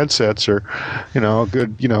devices, like headsets, are, a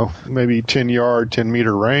good, maybe 10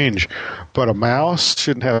 meter range, but a mouse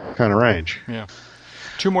shouldn't have that kind of range. Yeah.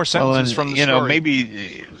 Two more sentences from the story.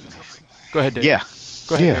 Maybe. Go ahead, Dave. Yeah.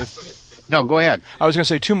 Go ahead, Dave. No, go ahead. I was going to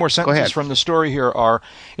say two more sentences from the story here are,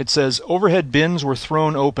 it says, overhead bins were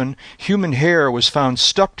thrown open, human hair was found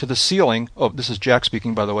stuck to the ceiling. Oh, this is Jack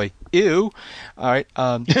speaking, by the way. Ew. All right.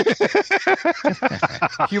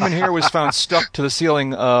 Human hair was found stuck to the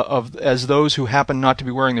ceiling as those who happened not to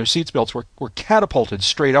be wearing their seatbelts were catapulted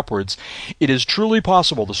straight upwards. It is truly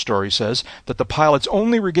possible, the story says, that the pilots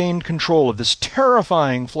only regained control of this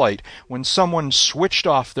terrifying flight when someone switched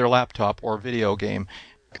off their laptop or video game.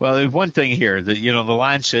 Well, there's one thing here that, the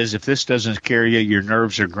line says, if this doesn't scare you, your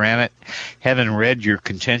nerves are granite. Having read your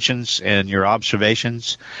contentions and your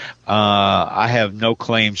observations, I have no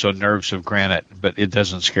claims on nerves of granite, but it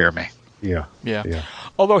doesn't scare me. Yeah.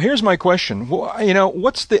 Although, here's my question.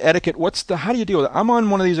 What's the etiquette? How do you deal with it? I'm on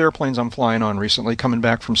one of these airplanes I'm flying on recently, coming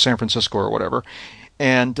back from San Francisco or whatever.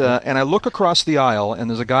 And I look across the aisle, and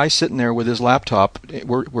there's a guy sitting there with his laptop.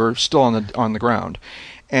 We're still on the ground.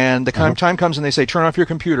 And the time comes and they say, turn off your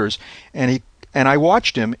computers. And I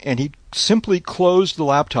watched him, and he simply closed the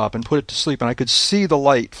laptop and put it to sleep. And I could see the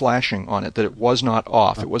light flashing on it, that it was not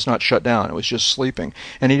off. It was not shut down. It was just sleeping.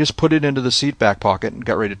 And he just put it into the seat back pocket and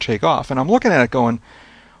got ready to take off. And I'm looking at it going,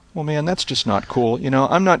 well, man, that's just not cool.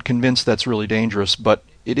 I'm not convinced that's really dangerous, but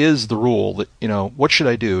it is the rule that, what should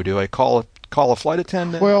I do? Do I call a flight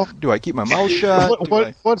attendant? Well, do I keep my mouth shut?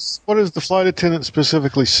 What does the flight attendant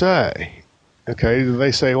specifically say? Okay, do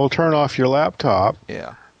they say, well, turn off your laptop?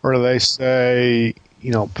 Yeah. Or do they say,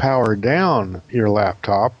 power down your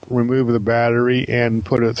laptop, remove the battery, and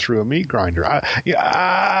put it through a meat grinder? Or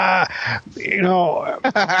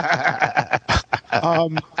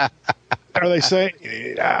they say,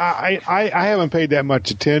 I haven't paid that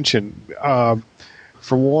much attention.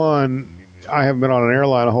 For one, I haven't been on an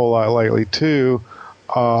airline a whole lot lately, too.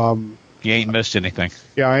 You ain't missed anything.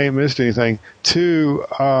 Yeah, I ain't missed anything. Two,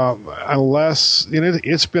 unless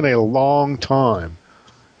it's been a long time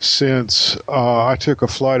since I took a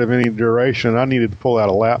flight of any duration. I needed to pull out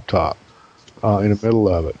a laptop in the middle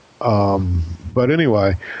of it. But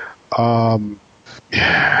anyway, and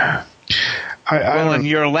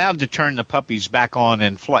you're allowed to turn the puppies back on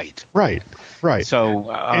in flight. Right.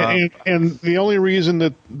 So, and the only reason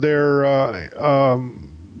that they're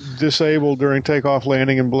disabled during takeoff,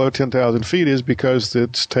 landing, and below 10,000 feet is because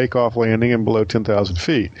it's takeoff, landing, and below 10,000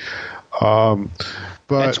 feet. But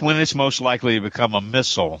that's when it's most likely to become a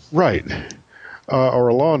missile. Right. Or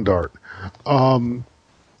a lawn dart. But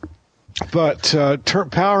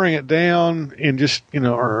powering it down and just,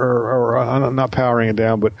 or not powering it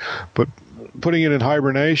down, but putting it in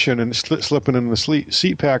hibernation and slipping in the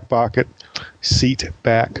seat back pocket.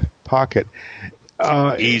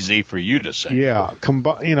 Easy for you to say. Yeah,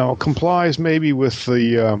 complies maybe with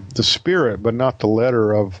the spirit, but not the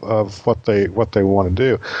letter of what they want to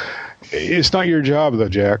do. It's not your job, though,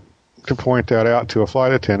 Jack, to point that out to a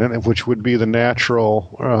flight attendant, which would be the natural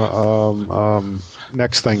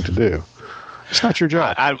next thing to do. It's not your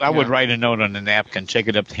job. I would write a note on a napkin, take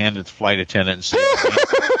it up to hand to the flight attendant, and say.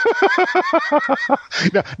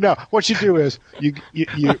 No. What you do is you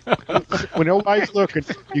when nobody's looking,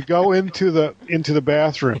 you go into the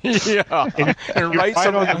bathroom. Yeah, and write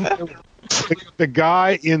something. The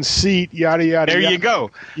guy in seat, yada yada. There yada. you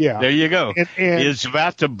go. Yeah, there you go. And it's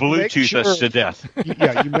about to Bluetooth us to death.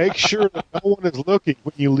 Yeah, you make sure that no one is looking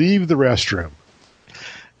when you leave the restroom.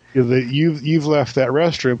 That you've left that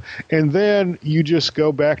restroom, and then you just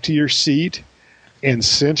go back to your seat and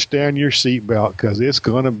cinch down your seatbelt because it's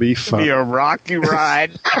going to be fun. Be a rocky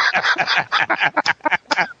ride.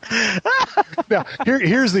 Now,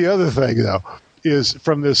 here's the other thing, though, is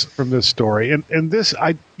from this story, and this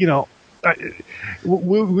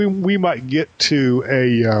we might get to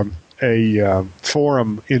a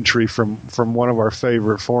forum entry from one of our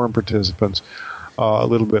favorite forum participants. a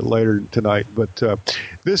little bit later tonight. But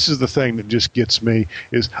this is the thing that just gets me,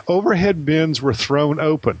 is overhead bins were thrown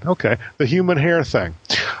open. Okay, the human hair thing.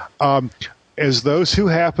 As those who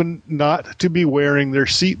happened not to be wearing their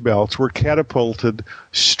seatbelts were catapulted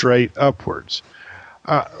straight upwards.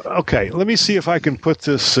 Okay, let me see if I can put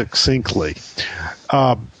this succinctly.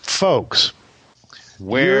 Folks,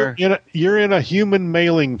 you're in a human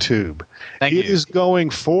mailing tube. It is going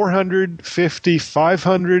 450,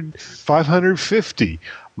 500, 550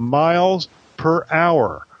 miles per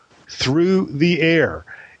hour through the air.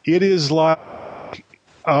 It is like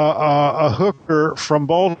a hooker from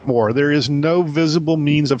Baltimore. There is no visible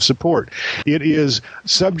means of support. It is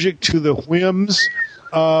subject to the whims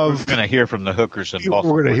of... We're going to hear from the hookers in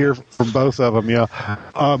Baltimore. We're going to hear from both of them, yeah.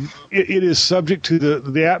 It is subject to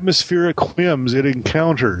the atmospheric whims it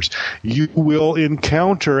encounters. You will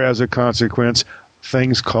encounter, as a consequence,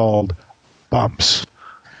 things called bumps,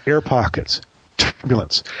 air pockets,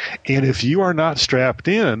 turbulence. And if you are not strapped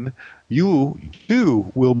in, you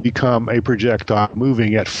too will become a projectile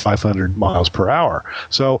moving at 500 miles per hour.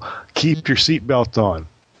 So keep your seatbelt on,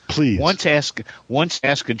 please. Once ask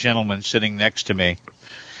a gentleman sitting next to me,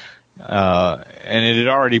 and it had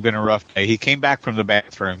already been a rough day. He came back from the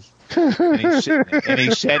bathroom, and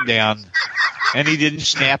he sat down, and he didn't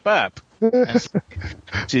snap up. Said,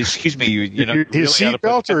 excuse me, you know, his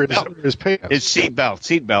seatbelt or his pants? His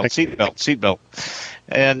seatbelt.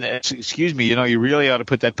 And excuse me, you know, you really ought to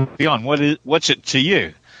put that on. What's it to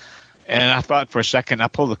you? And I thought for a second. I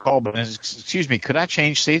pulled the call button. Excuse me, could I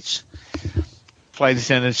change seats? Flight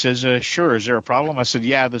attendant says, sure. Is there a problem? I said,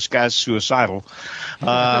 yeah, this guy's suicidal. And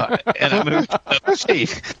I moved to the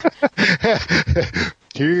seat.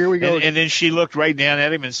 Here we go. And then she looked right down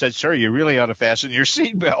at him and said, sir, you really ought to fasten your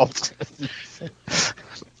seatbelt.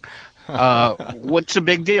 What's the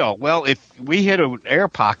big deal? Well, if we hit an air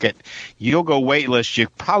pocket, you'll go weightless. You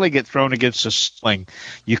probably get thrown against a sling.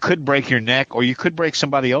 You could break your neck, or you could break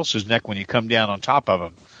somebody else's neck when you come down on top of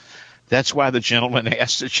them. That's why the gentleman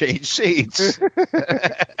has to change seats.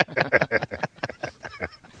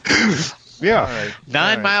 Yeah. Right.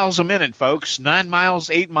 9 miles a minute, folks. 9 miles,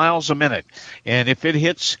 8 miles a minute. And if it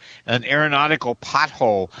hits an aeronautical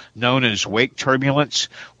pothole known as wake turbulence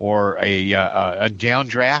or a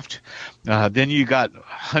downdraft, then you got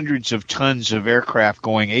hundreds of tons of aircraft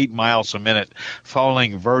going 8 miles a minute,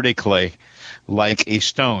 falling vertically like a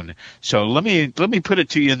stone. So let me put it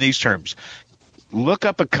to you in these terms. Look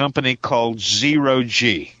up a company called Zero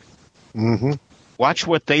G. Mm-hmm. Watch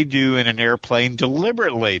what they do in an airplane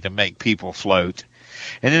deliberately to make people float.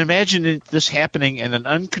 And then imagine this happening in an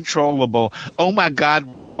uncontrollable, oh my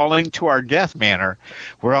God, falling to our death manner,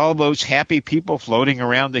 where all those happy people floating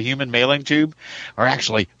around the human mailing tube are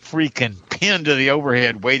actually freaking pinned to the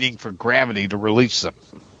overhead waiting for gravity to release them.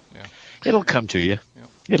 Yeah. It'll come to you. Yeah.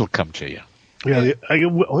 It'll come to you. Yeah,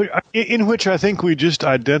 in which I think we just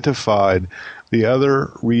identified the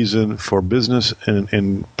other reason for business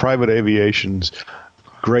and private aviation's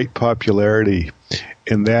great popularity,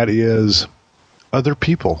 and that is other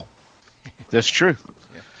people. That's true.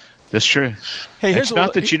 Yeah. That's true. Hey, it's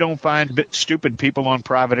not that you don't find stupid people on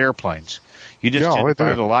private airplanes. You just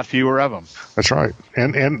find a lot fewer of them. That's right,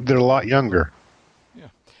 and they're a lot younger.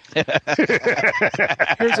 There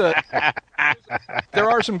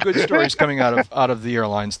are some good stories coming out of the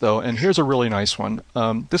airlines, though, and here's a really nice one.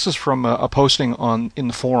 This is from a posting in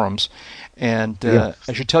the forums, and I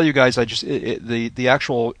should tell you guys, the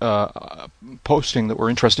actual posting that we're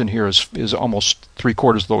interested in here is almost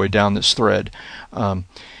 3/4 of the way down this thread.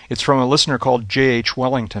 It's from a listener called J.H.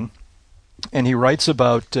 Wellington. And he writes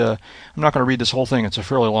about, I'm not going to read this whole thing, it's a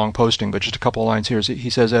fairly long posting, but just a couple of lines here. He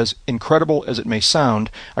says, as incredible as it may sound,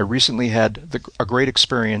 I recently had a great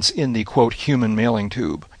experience in the, quote, human mailing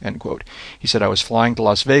tube, end quote. He said, I was flying to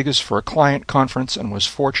Las Vegas for a client conference and was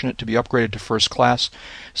fortunate to be upgraded to first class.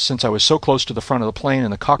 Since I was so close to the front of the plane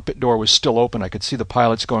and the cockpit door was still open, I could see the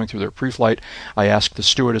pilots going through their pre-flight. I asked the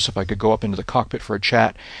stewardess if I could go up into the cockpit for a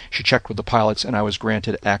chat. She checked with the pilots, and I was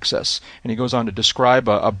granted access. And he goes on to describe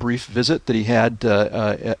a brief visit that he had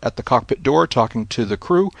at the cockpit door talking to the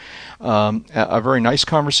crew. A very nice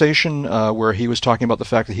conversation where he was talking about the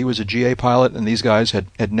fact that he was a GA pilot, and these guys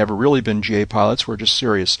had never really been GA pilots, were just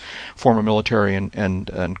serious former military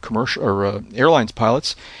and commercial or airlines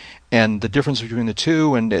pilots. And the difference between the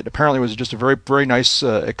two, and it apparently was just a very, very nice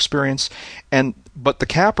experience. And But the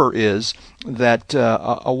capper is that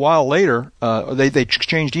a while later, they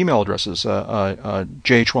exchanged email addresses.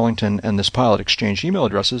 J.H. Wellington and this pilot exchanged email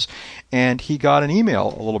addresses, and he got an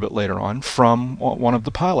email a little bit later on from one of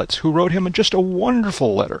the pilots who wrote him just a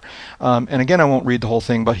wonderful letter. And again, I won't read the whole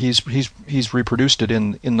thing, but he's reproduced it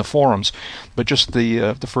in the forums. But just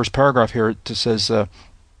the first paragraph here, it says.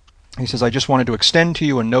 He says, I just wanted to extend to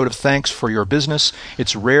you a note of thanks for your business.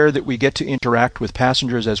 It's rare that we get to interact with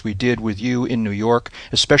passengers as we did with you in New York,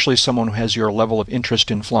 especially someone who has your level of interest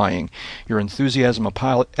in flying. Your enthusiasm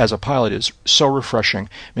as a pilot is so refreshing,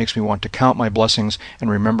 makes me want to count my blessings and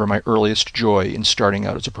remember my earliest joy in starting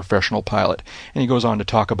out as a professional pilot. And he goes on to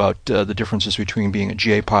talk about the differences between being a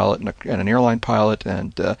GA pilot and an airline pilot,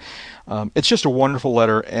 and it's just a wonderful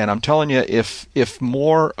letter. And I'm telling you, if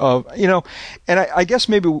more of, and I guess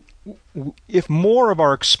maybe if more of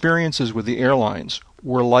our experiences with the airlines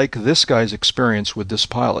were like this guy's experience with this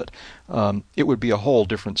pilot, it would be a whole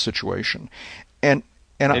different situation. And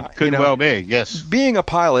it could well be, yes. Being a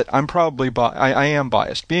pilot, I'm probably I am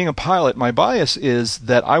biased. Being a pilot, my bias is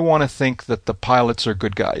that I want to think that the pilots are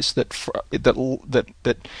good guys. That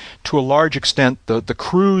to a large extent, the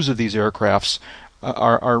crews of these aircrafts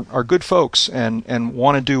are good folks and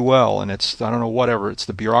want to do well, and it's, I don't know, whatever, it's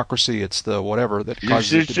the bureaucracy, it's the whatever that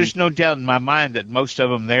causes there's no doubt in my mind that most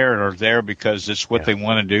of them are there because it's what they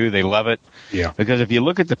want to do. They love it. Yeah. Because if you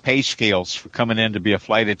look at the pay scales for coming in to be a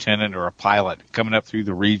flight attendant or a pilot, coming up through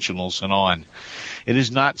the regionals and on, it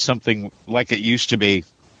is not something like it used to be,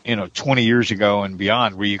 20 years ago and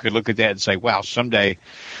beyond, where you could look at that and say, wow, someday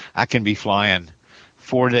I can be flying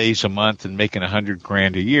 4 days a month and making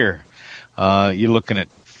 $100,000 a year. You're looking at,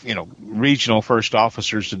 regional first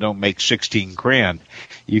officers that don't make $16,000.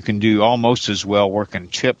 You can do almost as well working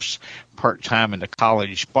tips part-time in the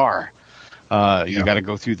college bar. You got to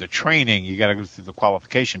go through the training. You got to go through the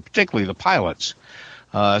qualification, particularly the pilots.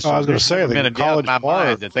 So I was going to say, the college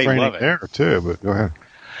bar that they love it there too, but go ahead.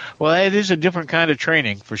 Well, it is a different kind of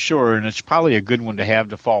training for sure, and it's probably a good one to have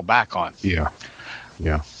to fall back on. Yeah.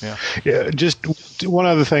 Just one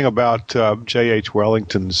other thing about J.H.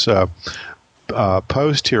 Wellington's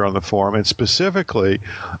post here on the forum, and specifically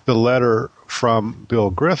the letter from Bill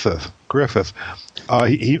Griffith. The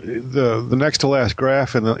next to last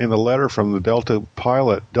graph in the letter from the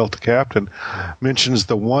Delta captain, mentions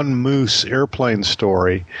the One Moose airplane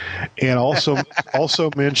story, and also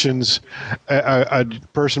mentions a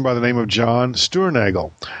person by the name of John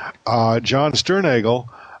Sternagel. John Sternagel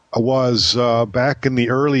was back in the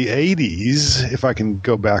early 80s, if I can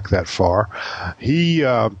go back that far. He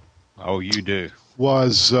you do.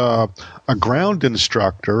 Was a ground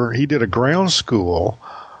instructor. He did a ground school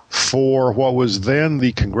for what was then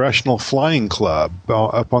the Congressional Flying Club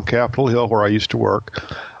up on Capitol Hill, where I used to work.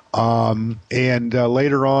 And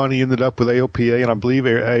later on, he ended up with AOPA, and I believe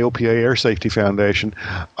AOPA Air Safety Foundation.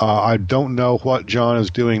 I don't know what John is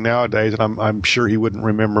doing nowadays, and I'm sure he wouldn't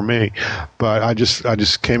remember me. But I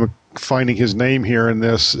just came finding his name here in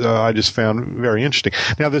this. I just found very interesting.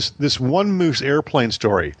 Now, this One Moose airplane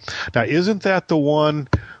story. Now, isn't that the one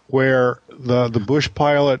where the Bush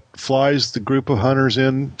pilot flies the group of hunters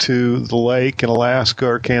into the lake in Alaska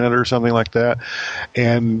or Canada or something like that,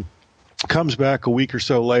 and comes back a week or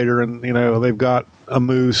so later, and they've got a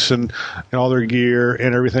moose and all their gear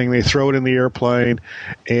and everything. They throw it in the airplane,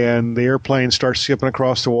 and the airplane starts skipping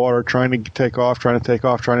across the water, trying to take off,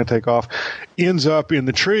 ends up in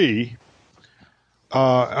the tree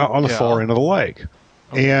on the far end of the lake.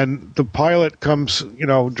 And the pilot comes,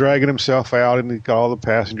 dragging himself out, and he's got all the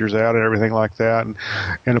passengers out and everything like that. And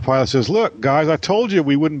the pilot says, "Look, guys, I told you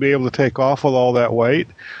we wouldn't be able to take off with all that weight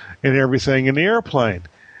and everything in the airplane.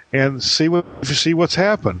 And see what's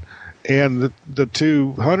happened." And the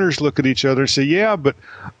two hunters look at each other and say, "Yeah, but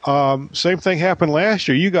same thing happened last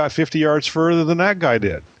year. You got 50 yards further than that guy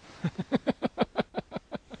did."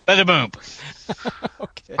 Ba-da-boom.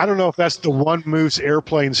 Okay. I don't know if that's the One Moose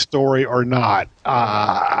airplane story or not.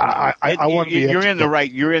 I want to be. You're in the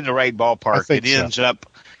right ballpark. It ends up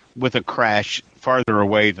with a crash farther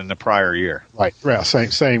away than the prior year. Right. Yeah. Same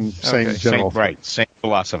general. Same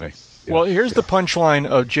philosophy. Well, here's the punchline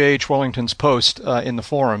of J.H. Wellington's post in the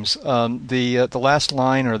forums. The last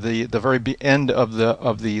line, or the very end of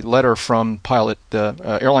the letter from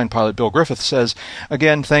airline pilot Bill Griffith, says,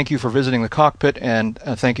 "Again, thank you for visiting the cockpit, and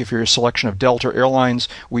thank you for your selection of Delta Airlines.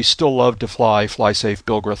 We still love to fly. Fly safe,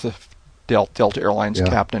 Bill Griffith, Delta Airlines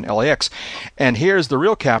captain LAX. And here's the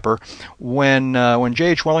real capper. When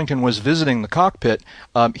J.H. Wellington was visiting the cockpit,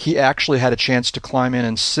 he actually had a chance to climb in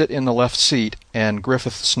and sit in the left seat, and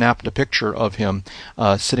Griffith snapped a picture of him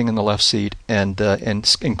sitting in the left seat and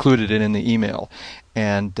included it in the email.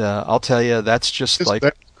 And I'll tell you, that's just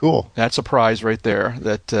cool. That's a prize right there.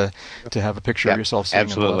 That to have a picture of yourself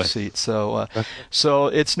sitting in the left seat. So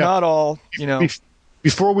it's not all, you know.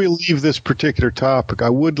 Before we leave this particular topic, I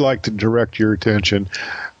would like to direct your attention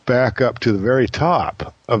back up to the very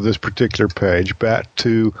top of this particular page, back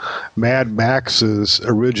to Mad Max's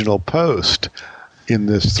original post in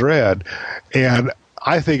this thread, and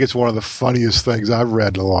I think it's one of the funniest things I've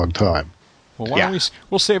read in a long time. Well, why don't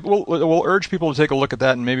we'll urge people to take a look at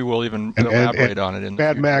that, and maybe we'll even elaborate on it in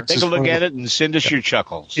Mad Max. Take a look at it and send us your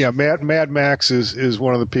chuckles. Yeah, Mad Max is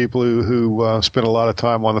one of the people who spent a lot of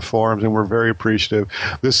time on the forums, and we're very appreciative.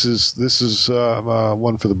 This is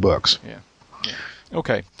one for the books. Yeah.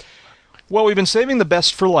 Okay. Well, we've been saving the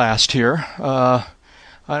best for last here.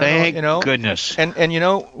 Thank goodness. And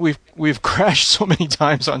we've crashed so many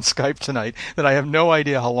times on Skype tonight that I have no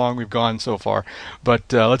idea how long we've gone so far.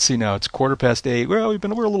 But let's see now. It's 8:15. Well,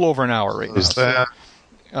 we're a little over an hour right now. Is that?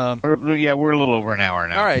 We're a little over an hour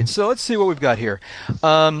now. All right. So let's see what we've got here.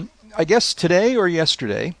 I guess today or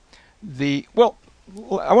yesterday, I want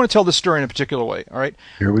to tell this story in a particular way. All right.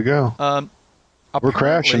 Here we go. We're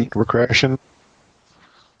crashing.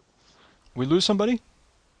 We lose somebody?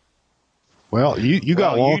 Well, you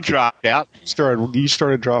got wonky. You dropped out. You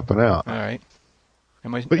started dropping out. All right.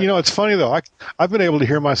 But it's funny though. I've been able to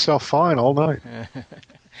hear myself fine all night.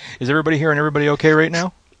 Is everybody hearing everybody okay right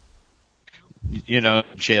now?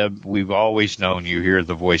 Jeb, we've always known you hear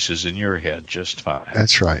the voices in your head just fine.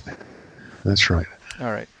 That's right. All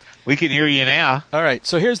right. We can hear you now. All right.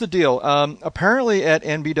 So here's the deal. Apparently at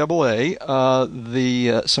NBAA,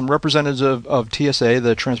 some representatives of TSA,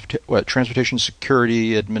 the Transportation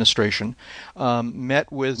Security Administration,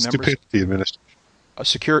 met with Stupidity members.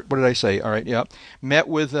 Administration. What did I say? All right. Yeah. Met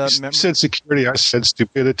with members. You said security. I said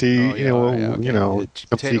stupidity. Okay.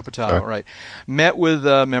 Potato. Right. Met with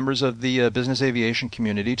members of the business aviation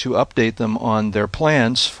community to update them on their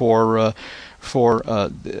plans for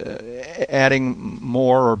adding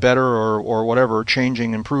more or better or whatever,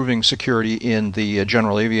 changing, improving security in the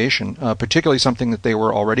general aviation, particularly something that they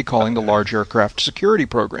were already calling the Large Aircraft Security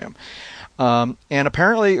Program. And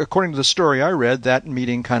apparently, according to the story I read, that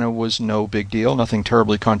meeting kind of was no big deal. Nothing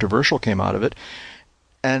terribly controversial came out of it.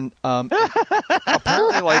 And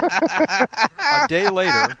apparently, like a day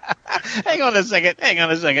later... Hang on a second.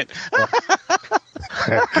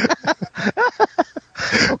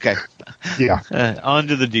 Okay. Yeah. On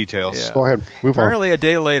to the details. Yeah. Go ahead. Move on. Apparently, a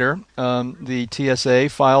day later, the TSA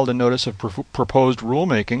filed a notice of proposed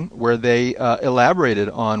rulemaking where they elaborated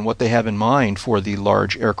on what they have in mind for the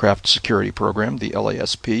Large Aircraft Security Program, the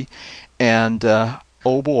LASP. And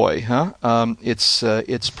oh boy, huh? It's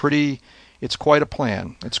quite a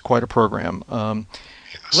plan. It's quite a program.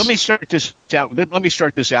 Let me start this out with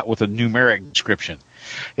a numeric description.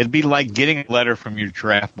 It'd be like getting a letter from your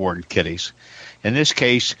draft board, kiddies. In this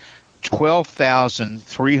case,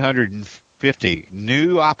 12,350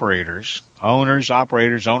 new operators, owner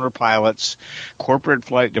pilots, corporate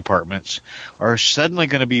flight departments are suddenly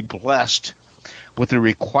going to be blessed with the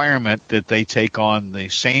requirement that they take on the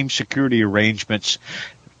same security arrangements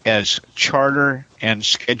as charter and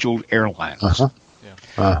scheduled airlines. Uh-huh.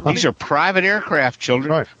 These are private aircraft,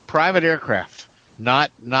 children. Right. Private aircraft.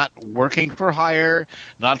 Not working for hire,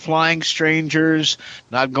 not flying strangers,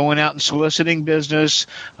 not going out and soliciting business.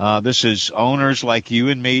 This is owners like you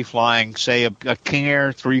and me flying, say, a King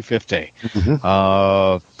Air 350,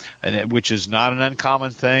 which is not an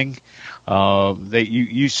uncommon thing.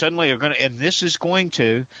 You suddenly are going to, and this is going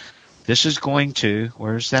to,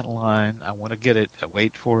 where's that line? I want to get it.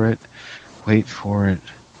 Wait for it.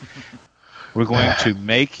 We're going to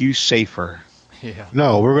make you safer. Yeah.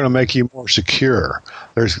 No, we're going to make you more secure.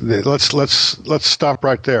 Let's stop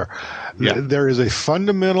right there. Yeah. There is a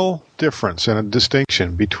fundamental difference and a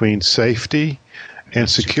distinction between safety and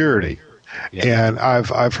security. Yeah. And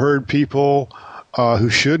I've heard people who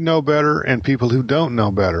should know better and people who don't know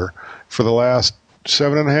better for the last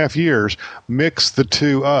 7.5 years mix the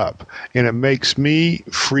two up, and it makes me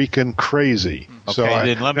freaking crazy. Okay, so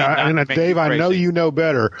Dave, I know you know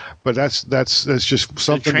better, but that's just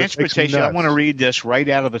something. The transportation. I want to read this right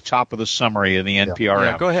out of the top of the summary of the NPRM.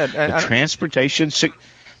 Yeah, go ahead. The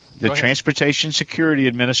Transportation Security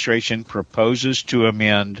Administration proposes to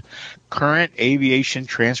amend current aviation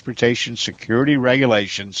transportation security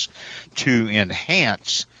regulations to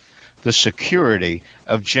enhance the security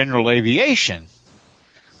of general aviation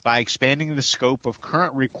by expanding the scope of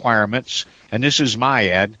current requirements, and this is my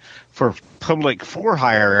ad, for public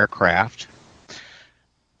for-hire aircraft,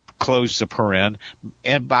 close the paren,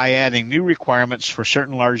 and by adding new requirements for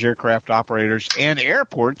certain large aircraft operators and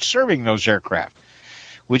airports serving those aircraft,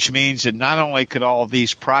 which means that not only could all of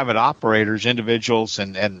these private operators, individuals,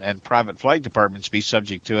 and private flight departments be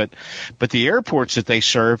subject to it, but the airports that they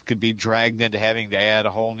serve could be dragged into having to add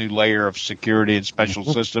a whole new layer of security and special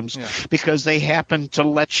systems because they happen to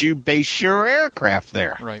let you base your aircraft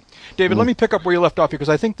there. Right. David, let me pick up where you left off, because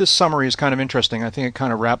I think this summary is kind of interesting. I think it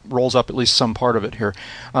kind of rolls up at least some part of it here.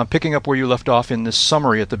 Picking up where you left off in this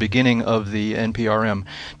summary at the beginning of the NPRM,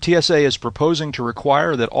 TSA is proposing to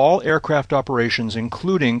require that all aircraft operations,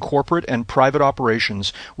 including corporate and private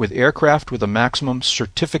operations with aircraft with a maximum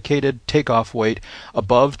certificated takeoff weight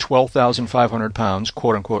above 12,500 pounds,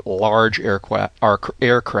 quote-unquote large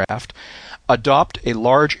aircraft, adopt a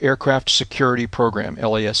Large Aircraft Security Program,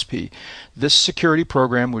 LASP. This security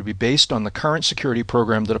program would be based on the current security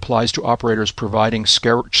program that applies to operators providing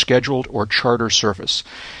scheduled or charter service.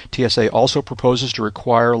 TSA also proposes to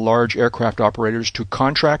require large aircraft operators to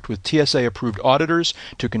contract with TSA-approved auditors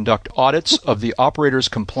to conduct audits of the operator's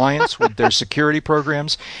compliance with their security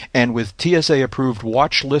programs, and with TSA-approved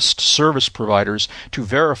watch list service providers to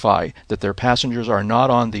verify that their passengers are not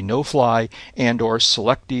on the no-fly and/or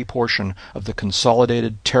selectee portion of the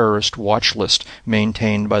Consolidated Terrorist Watch List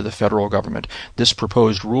maintained by the federal government. This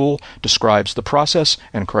proposed rule describes the process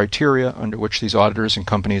and criteria under which these auditors and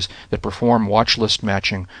companies that perform watch list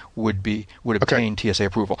matching would obtain TSA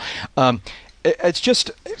approval. It's just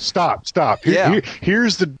stop.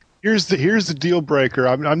 Here's the deal breaker.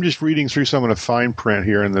 I'm just reading through some of the fine print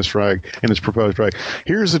here in this proposed reg.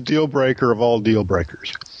 Here's the deal breaker of all deal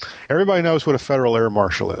breakers. Everybody knows what a federal air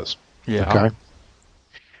marshal is. Yeah. Okay.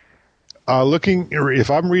 If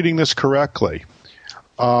I'm reading this correctly,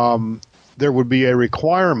 there would be a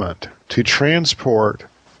requirement to transport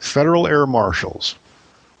federal air marshals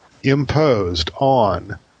imposed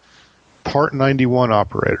on Part 91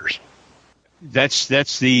 operators.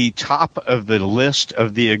 That's the top of the list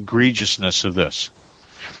of the egregiousness of this.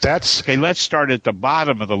 Okay, let's start at the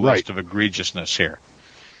bottom of the list of egregiousness here.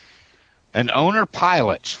 An owner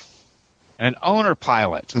pilot,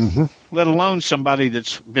 let alone somebody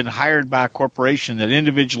that's been hired by a corporation that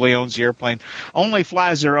individually owns the airplane, only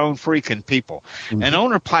flies their own freaking people. An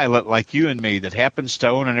owner pilot like you and me that happens to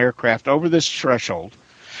own an aircraft over this threshold,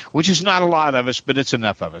 which is not a lot of us, but it's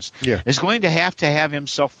enough of us, is going to have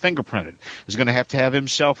himself fingerprinted, is going to have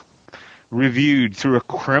himself reviewed through a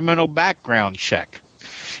criminal background check.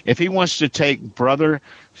 If he wants to take brother,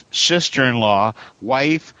 sister-in-law,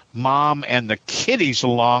 wife, mom, and the kiddies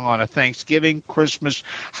along on a Thanksgiving, Christmas,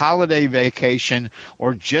 holiday vacation,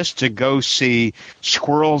 or just to go see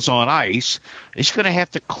squirrels on ice, he's going to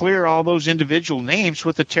have to clear all those individual names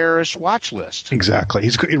with the terrorist watch list. Exactly.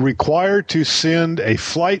 He's required to send a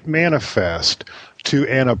flight manifest to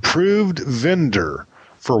an approved vendor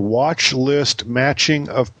for watch list matching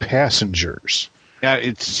of passengers. Now,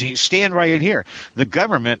 stand right here. The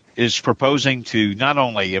government is proposing to not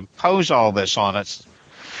only impose all this on us,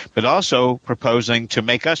 but also proposing to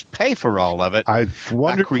make us pay for all of it. I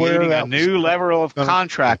wonder creating a new level of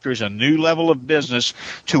contractors, a new level of business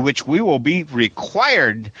to which we will be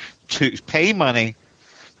required to pay money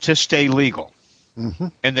to stay legal.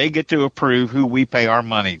 And they get to approve who we pay our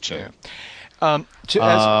money to.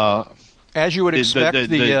 As you would expect,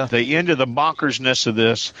 the end of the bonkersness of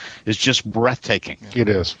this is just breathtaking. It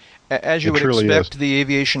is. As you would expect, the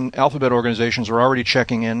aviation alphabet organizations are already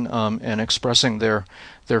checking in and expressing their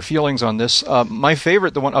feelings on this. My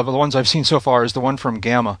favorite, the ones I've seen so far, is the one from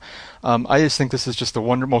Gamma. I just think this is just the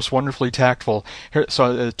most wonderfully tactful. Here,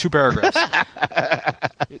 so 2 paragraphs.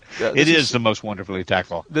 It is the most wonderfully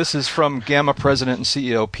tactful. This is from Gamma President and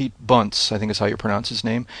CEO Pete Bunce, I think is how you pronounce his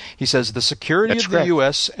name. He says, "The security of the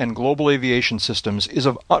U.S. and global aviation systems is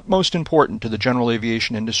of utmost importance to the general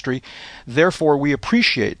aviation industry. Therefore, we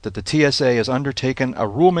appreciate that the TSA has undertaken a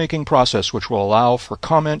rulemaking process which will allow for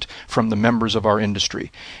comment from the members of our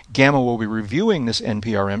industry. Gamma will be reviewing this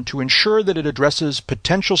NPRM to ensure that it addresses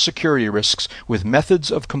potential security risks with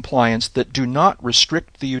methods of compliance that do not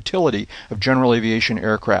restrict the utility of general aviation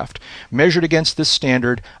aircraft. Measured against this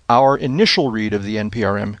standard, our initial read of the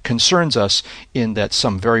NPRM concerns us in that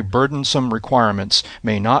some very burdensome requirements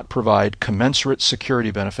may not provide commensurate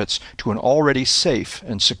security benefits to an already safe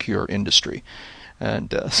and secure industry."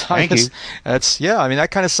 And Thank you.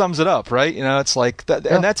 That kind of sums it up, right? It's like that,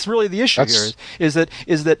 and that's really the issue here. Is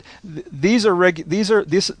that these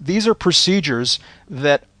are procedures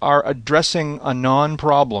that are addressing a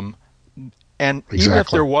non-problem, and even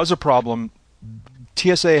if there was a problem,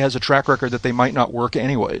 TSA has a track record that they might not work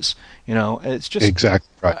anyways. It's just exactly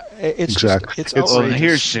right. It's exactly. It's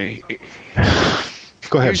outrageous.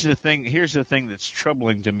 Go ahead. Here's the thing that's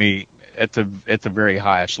troubling to me at the very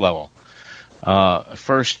highest level.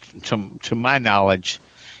 First, to my knowledge,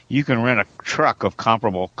 you can rent a truck of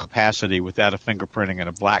comparable capacity without a fingerprinting and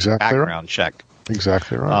a black background check.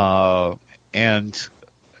 Exactly right. And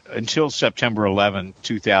until September 11,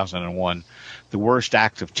 2001, the worst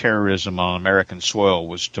act of terrorism on American soil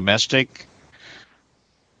was domestic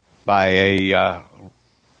by a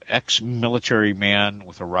ex-military man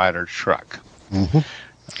with a Ryder truck. Mm-hmm.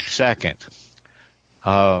 Second,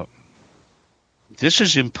 this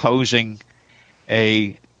is imposing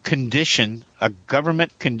a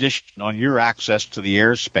government condition on your access to the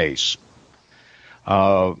airspace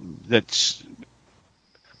that's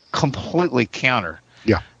completely counter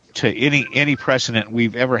to any precedent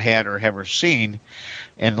we've ever had or ever seen.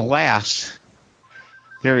 And last,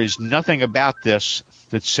 there is nothing about this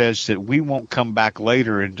that says that we won't come back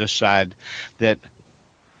later and decide that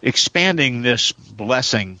expanding this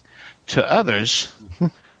blessing to others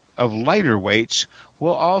of lighter weights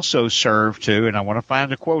will also serve to, and I want to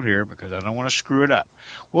find a quote here because I don't want to screw it up,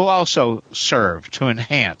 will also serve to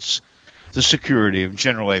enhance the security of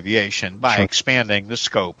general aviation by expanding the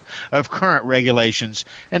scope of current regulations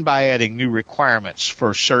and by adding new requirements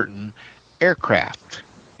for certain aircraft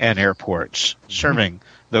and airports serving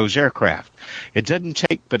those aircraft. It doesn't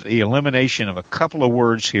take but the elimination of a couple of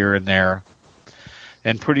words here and there,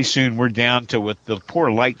 and pretty soon we're down to with the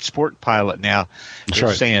poor light sport pilot now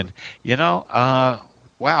saying,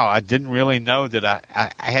 wow, I didn't really know that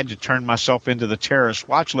I had to turn myself into the terrorist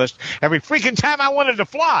watch list every freaking time I wanted to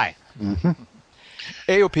fly. Mm-hmm.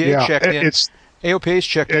 AOPA checked in. AOPA's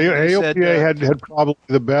checked in. AOPA had probably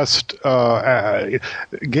the best.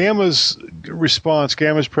 Gamma's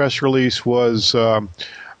press release was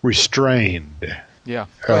restrained. Yeah.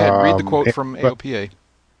 Go ahead. Read the quote from AOPA.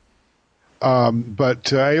 But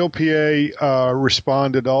AOPA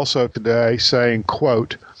responded also today saying,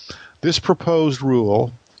 quote, "This proposed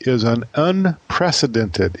rule is an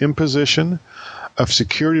unprecedented imposition of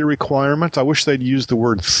security requirements." I wish they'd use the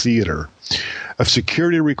word theater. Of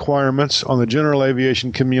security requirements on the general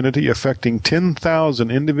aviation community affecting 10,000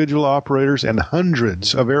 individual operators and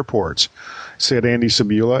hundreds of airports, said Andy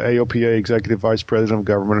Sabula, AOPA Executive Vice President of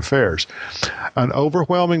Government Affairs. An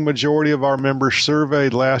overwhelming majority of our members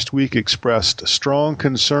surveyed last week expressed strong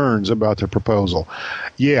concerns about the proposal.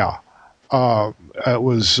 Yeah. It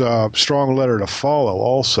was a strong letter to follow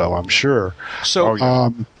also, I'm sure. So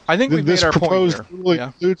I think we've made our point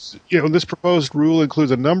here. This proposed rule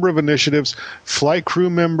includes a number of initiatives: flight crew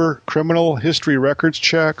member criminal history records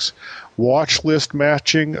checks, watch list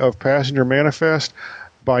matching of passenger manifest,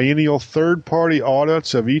 biennial third-party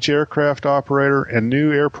audits of each aircraft operator, and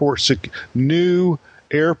new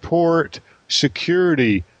airport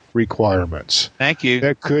security requirements. Thank you.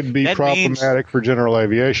 That could be problematic for general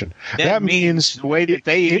aviation. That means the way that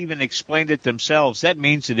they even explained it themselves, that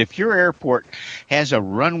means that if your airport has a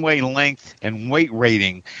runway length and weight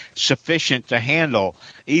rating sufficient to handle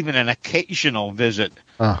even an occasional visit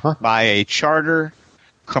by a charter,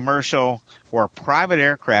 commercial, or private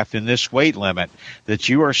aircraft in this weight limit, that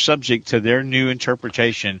you are subject to their new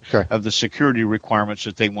interpretation of the security requirements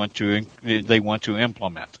that they want to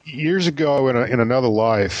implement. Years ago, in another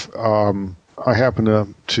life, I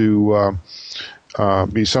happened to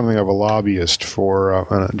be something of a lobbyist for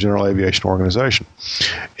a general aviation organization,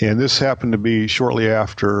 and this happened to be shortly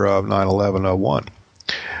after 9/11/01.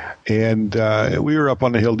 And we were up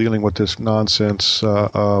on the Hill dealing with this nonsense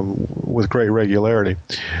with great regularity.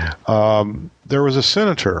 There was a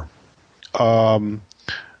senator.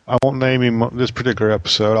 I won't name him this particular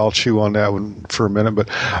episode. I'll chew on that one for a minute, but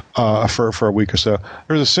for a week or so.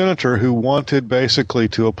 There was a senator who wanted basically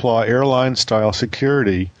to apply airline-style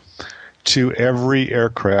security to every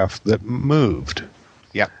aircraft that moved.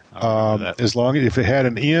 As long as if it had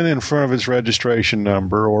an N in front of its registration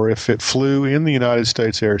number, or if it flew in the United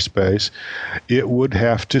States airspace, it would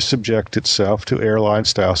have to subject itself to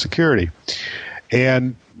airline-style security.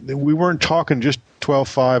 And we weren't talking just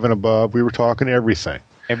 12.5 and above. We were talking everything.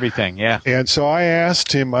 Everything, yeah. And so I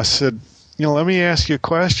asked him, I said, let me ask you a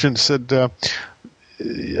question. I said,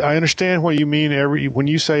 I understand what you mean. When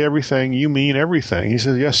you say everything, you mean everything. He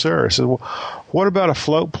said, yes, sir. I said, well, what about a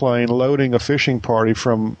float plane loading a fishing party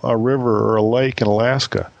from a river or a lake in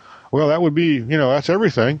Alaska? Well, that would be, that's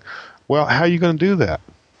everything. Well, how are you going to do that?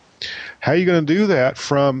 How are you going to do that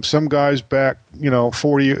from some guy's back,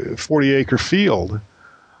 40-acre field?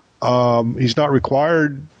 He's not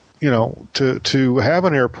required, to have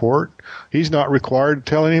an airport. He's not required to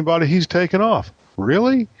tell anybody he's taken off.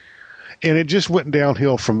 really? And it just went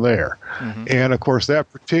downhill from there. Mm-hmm. And, of course,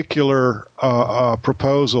 that particular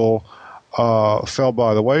proposal fell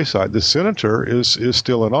by the wayside. The senator is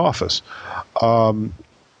still in office.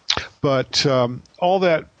 But all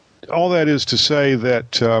that is to say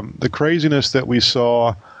that the craziness that we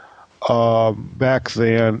saw back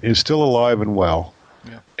then is still alive and well.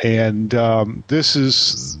 Yeah. And this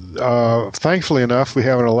is, thankfully enough, we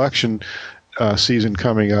have an election season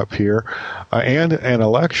coming up here and an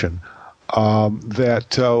election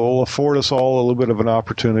that will afford us all a little bit of an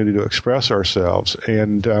opportunity to express ourselves.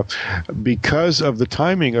 And because of the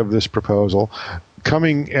timing of this proposal,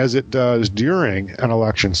 coming as it does during an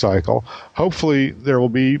election cycle, hopefully there will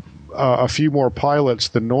be a few more pilots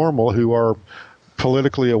than normal who are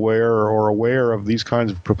politically aware or aware of these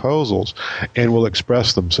kinds of proposals and will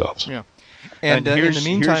express themselves. Yeah. And in the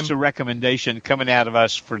meantime, here's the recommendation coming out of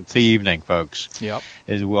us for the evening, folks. Yep.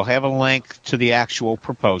 Is we'll have a link to the actual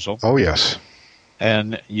proposal. Oh, yes.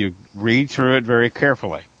 And you read through it very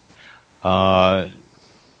carefully. You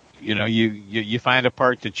find a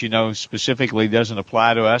part that specifically doesn't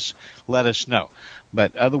apply to us, let us know.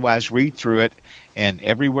 But otherwise, read through it, and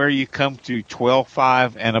everywhere you come to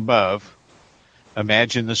 12.5 and above,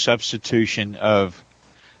 imagine the substitution of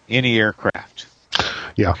any aircraft.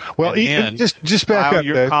 Yeah. Well, just back up.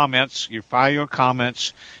 You file your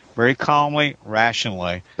comments very calmly,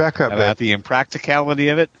 rationally. Back up about the impracticality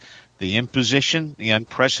of it, the imposition, the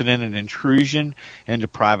unprecedented intrusion into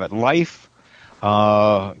private life.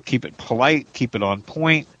 Keep it polite, keep it on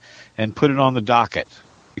point, and put it on the docket,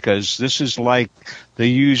 because this is like the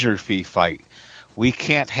user fee fight. We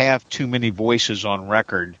can't have too many voices on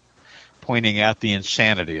record pointing out the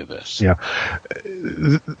insanity of this. Yeah.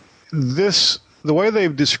 The way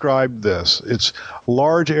they've described this, it's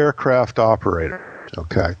large aircraft operators,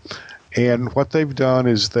 okay? And what they've done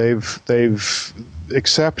is they've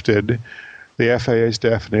accepted the FAA's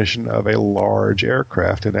definition of a large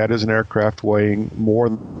aircraft, and that is an aircraft weighing more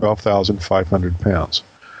than 12,500 pounds.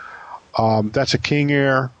 That's a King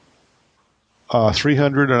Air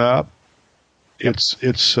 300 and up.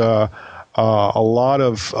 It's a lot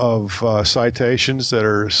of citations that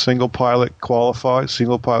are single pilot qualified,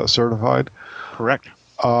 single pilot certified. Correct.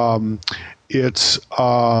 It's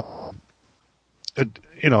a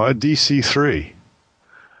DC-3.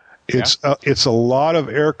 It's a lot of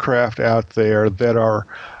aircraft out there that are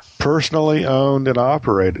personally owned and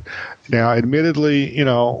operated. Now, admittedly,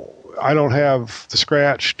 I don't have the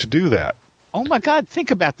scratch to do that. Oh my God! Think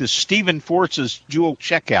about this: Stephen Force's dual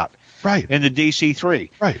checkout. Right. In the DC-3.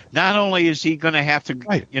 Right. Not only is he going to have to,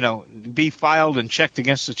 be filed and checked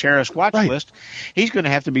against the terrorist watch list, he's going to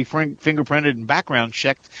have to be fingerprinted and background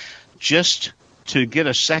checked just to get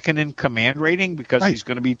a second in command rating, because he's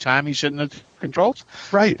going to be time he's sitting at the controls.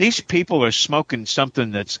 Right. These people are smoking something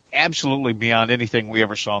that's absolutely beyond anything we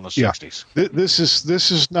ever saw in the 60s. This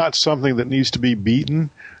is not something that needs to be beaten.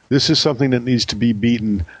 This is something that needs to be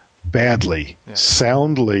beaten badly,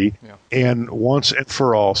 soundly, and once and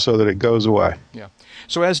for all, so that it goes away. Yeah.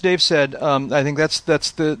 So as Dave said, I think that's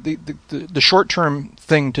the short-term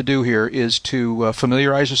thing to do here is to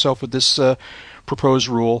familiarize yourself with this proposed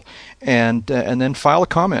rule, and then file a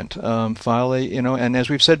comment. And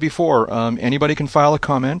as we've said before, anybody can file a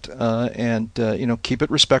comment, and keep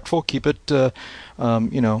it respectful, keep it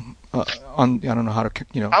I don't know how to,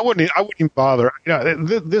 I wouldn't even bother.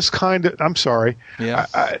 This kind of, I'm sorry. Yeah.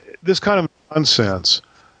 This kind of nonsense,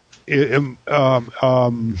 in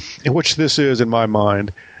which this is, in my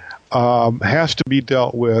mind, has to be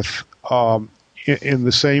dealt with in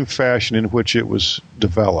the same fashion in which it was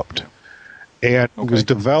developed. And it was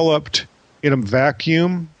developed in a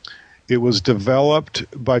vacuum. It was developed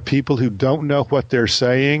by people who don't know what they're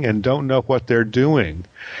saying and don't know what they're doing,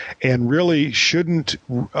 and really shouldn't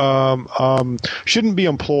be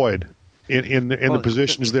employed in the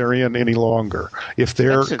positions they're in any longer if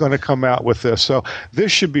they're going to come out with this. So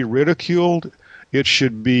this should be ridiculed. It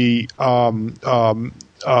should be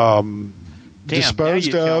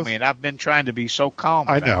disposed of. And I've been trying to be so calm.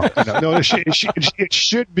 I know. No, it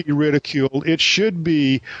should be ridiculed. It should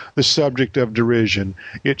be the subject of derision.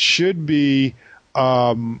 It should be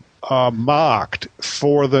mocked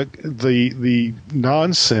for the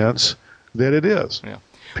nonsense that it is. Yeah.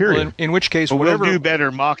 Period. Well, in which case, we'll do better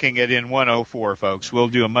mocking it in 104, folks. We'll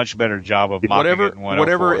do a much better job of mocking it in 104.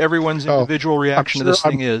 Whatever everyone's individual reaction to this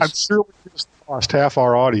thing is. I'm sure we just lost half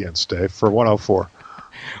our audience, Dave, for 104.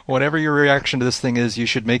 Whatever your reaction to this thing is, you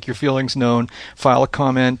should make your feelings known, file a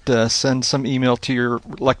comment, send some email to your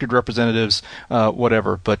elected representatives,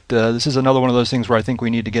 whatever. But this is another one of those things where I think we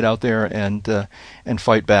need to get out there and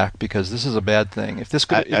fight back, because this is a bad thing. If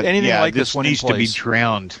anything like this went in place, needs to be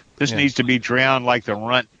drowned. This needs to be drowned like the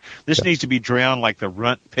runt. This needs to be drowned like the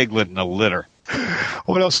runt piglet in a litter.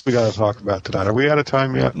 What else we got to talk about tonight? Are we out of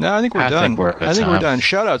time yet? No, I think we're done. I think we're done.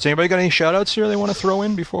 Shout-outs. Anybody got any shout-outs here they want to throw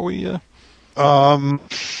in before we... I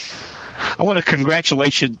want to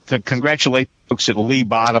congratulate folks at Lee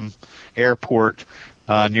Bottom Airport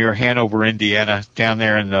near Hanover, Indiana, down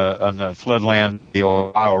there on the floodland, the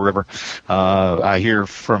Ohio River. I hear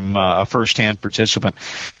from a first-hand participant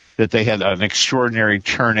that they had an extraordinary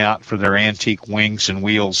turnout for their antique wings and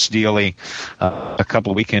wheels dealie a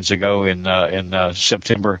couple of weekends ago in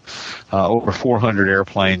September. Over 400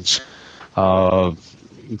 airplanes.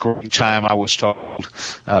 Great time, I was told.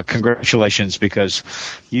 Congratulations, because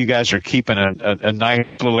you guys are keeping a nice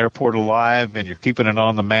little airport alive, and you're keeping it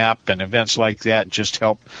on the map, and events like that just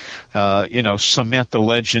help cement the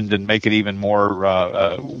legend and make it even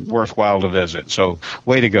more worthwhile to visit. So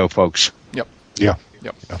way to go, folks. Yep. Yeah.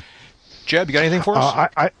 Jeb, you got anything for us?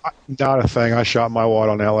 I not a thing. I shot my wad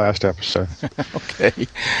on that last episode. Okay.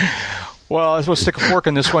 Well, let's stick a fork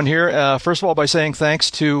in this one here. First of all, by saying thanks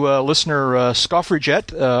to listener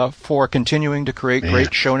Scoffrejet for continuing to create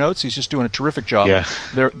great show notes. He's just doing a terrific job. Yeah.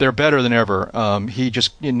 They're better than ever. He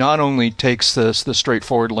not only takes the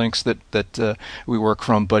straightforward links that we work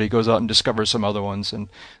from, but he goes out and discovers some other ones. And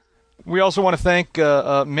we also want to thank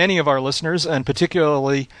many of our listeners, and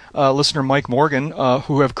particularly listener Mike Morgan,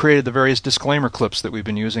 who have created the various disclaimer clips that we've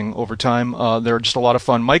been using over time. They're just a lot of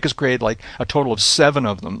fun. Mike has created like a total of 7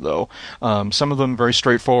 of them, though. Some of them very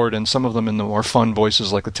straightforward, and some of them in the more fun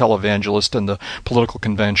voices, like the televangelist and the political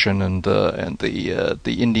convention and the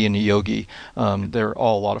Indian yogi. They're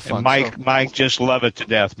all a lot of fun. And Mike, just love it to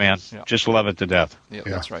death, man. Yeah. Just love it to death. Yeah,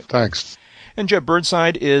 that's right. Thanks. And Jeb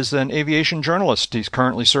Burnside is an aviation journalist. He's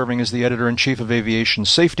currently serving as the editor-in-chief of Aviation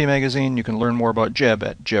Safety Magazine. You can learn more about Jeb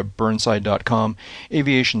at jebburnside.com,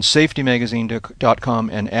 aviationsafetymagazine.com,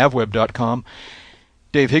 and avweb.com.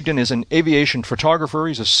 Dave Higdon is an aviation photographer.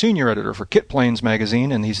 He's a senior editor for Kit Planes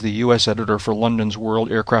magazine, and he's the U.S. editor for London's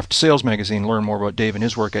World Aircraft Sales magazine. Learn more about Dave and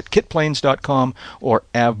his work at kitplanes.com or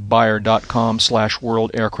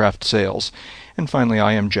avbuyer.com/World Aircraft Sales. And finally,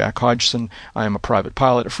 I am Jack Hodgson. I am a private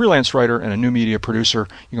pilot, a freelance writer, and a new media producer.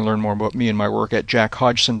 You can learn more about me and my work at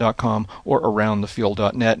jackhodgson.com or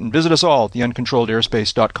aroundthefield.net. And visit us all at the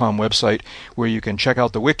uncontrolledairspace.com website, where you can check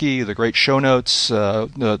out the wiki, the great show notes,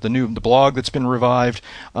 the blog that's been revived,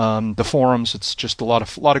 the forums. It's just a lot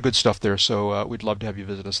of good stuff there. So we'd love to have you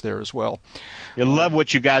visit us there as well. You love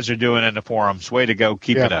what you guys are doing in the forums. Way to go.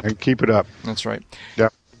 Keep it up. And keep it up. That's right. Yeah.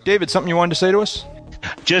 David, something you wanted to say to us?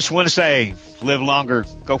 Just want to say, live longer,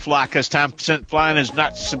 go fly, because time spent flying is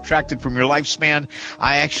not subtracted from your lifespan.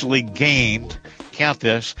 I actually gained, count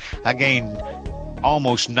this, I gained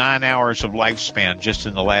almost 9 hours of lifespan just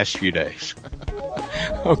in the last few days.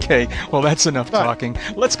 Okay, well, that's enough talking.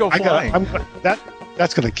 Let's go flying.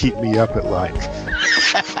 That's going to keep me up at night.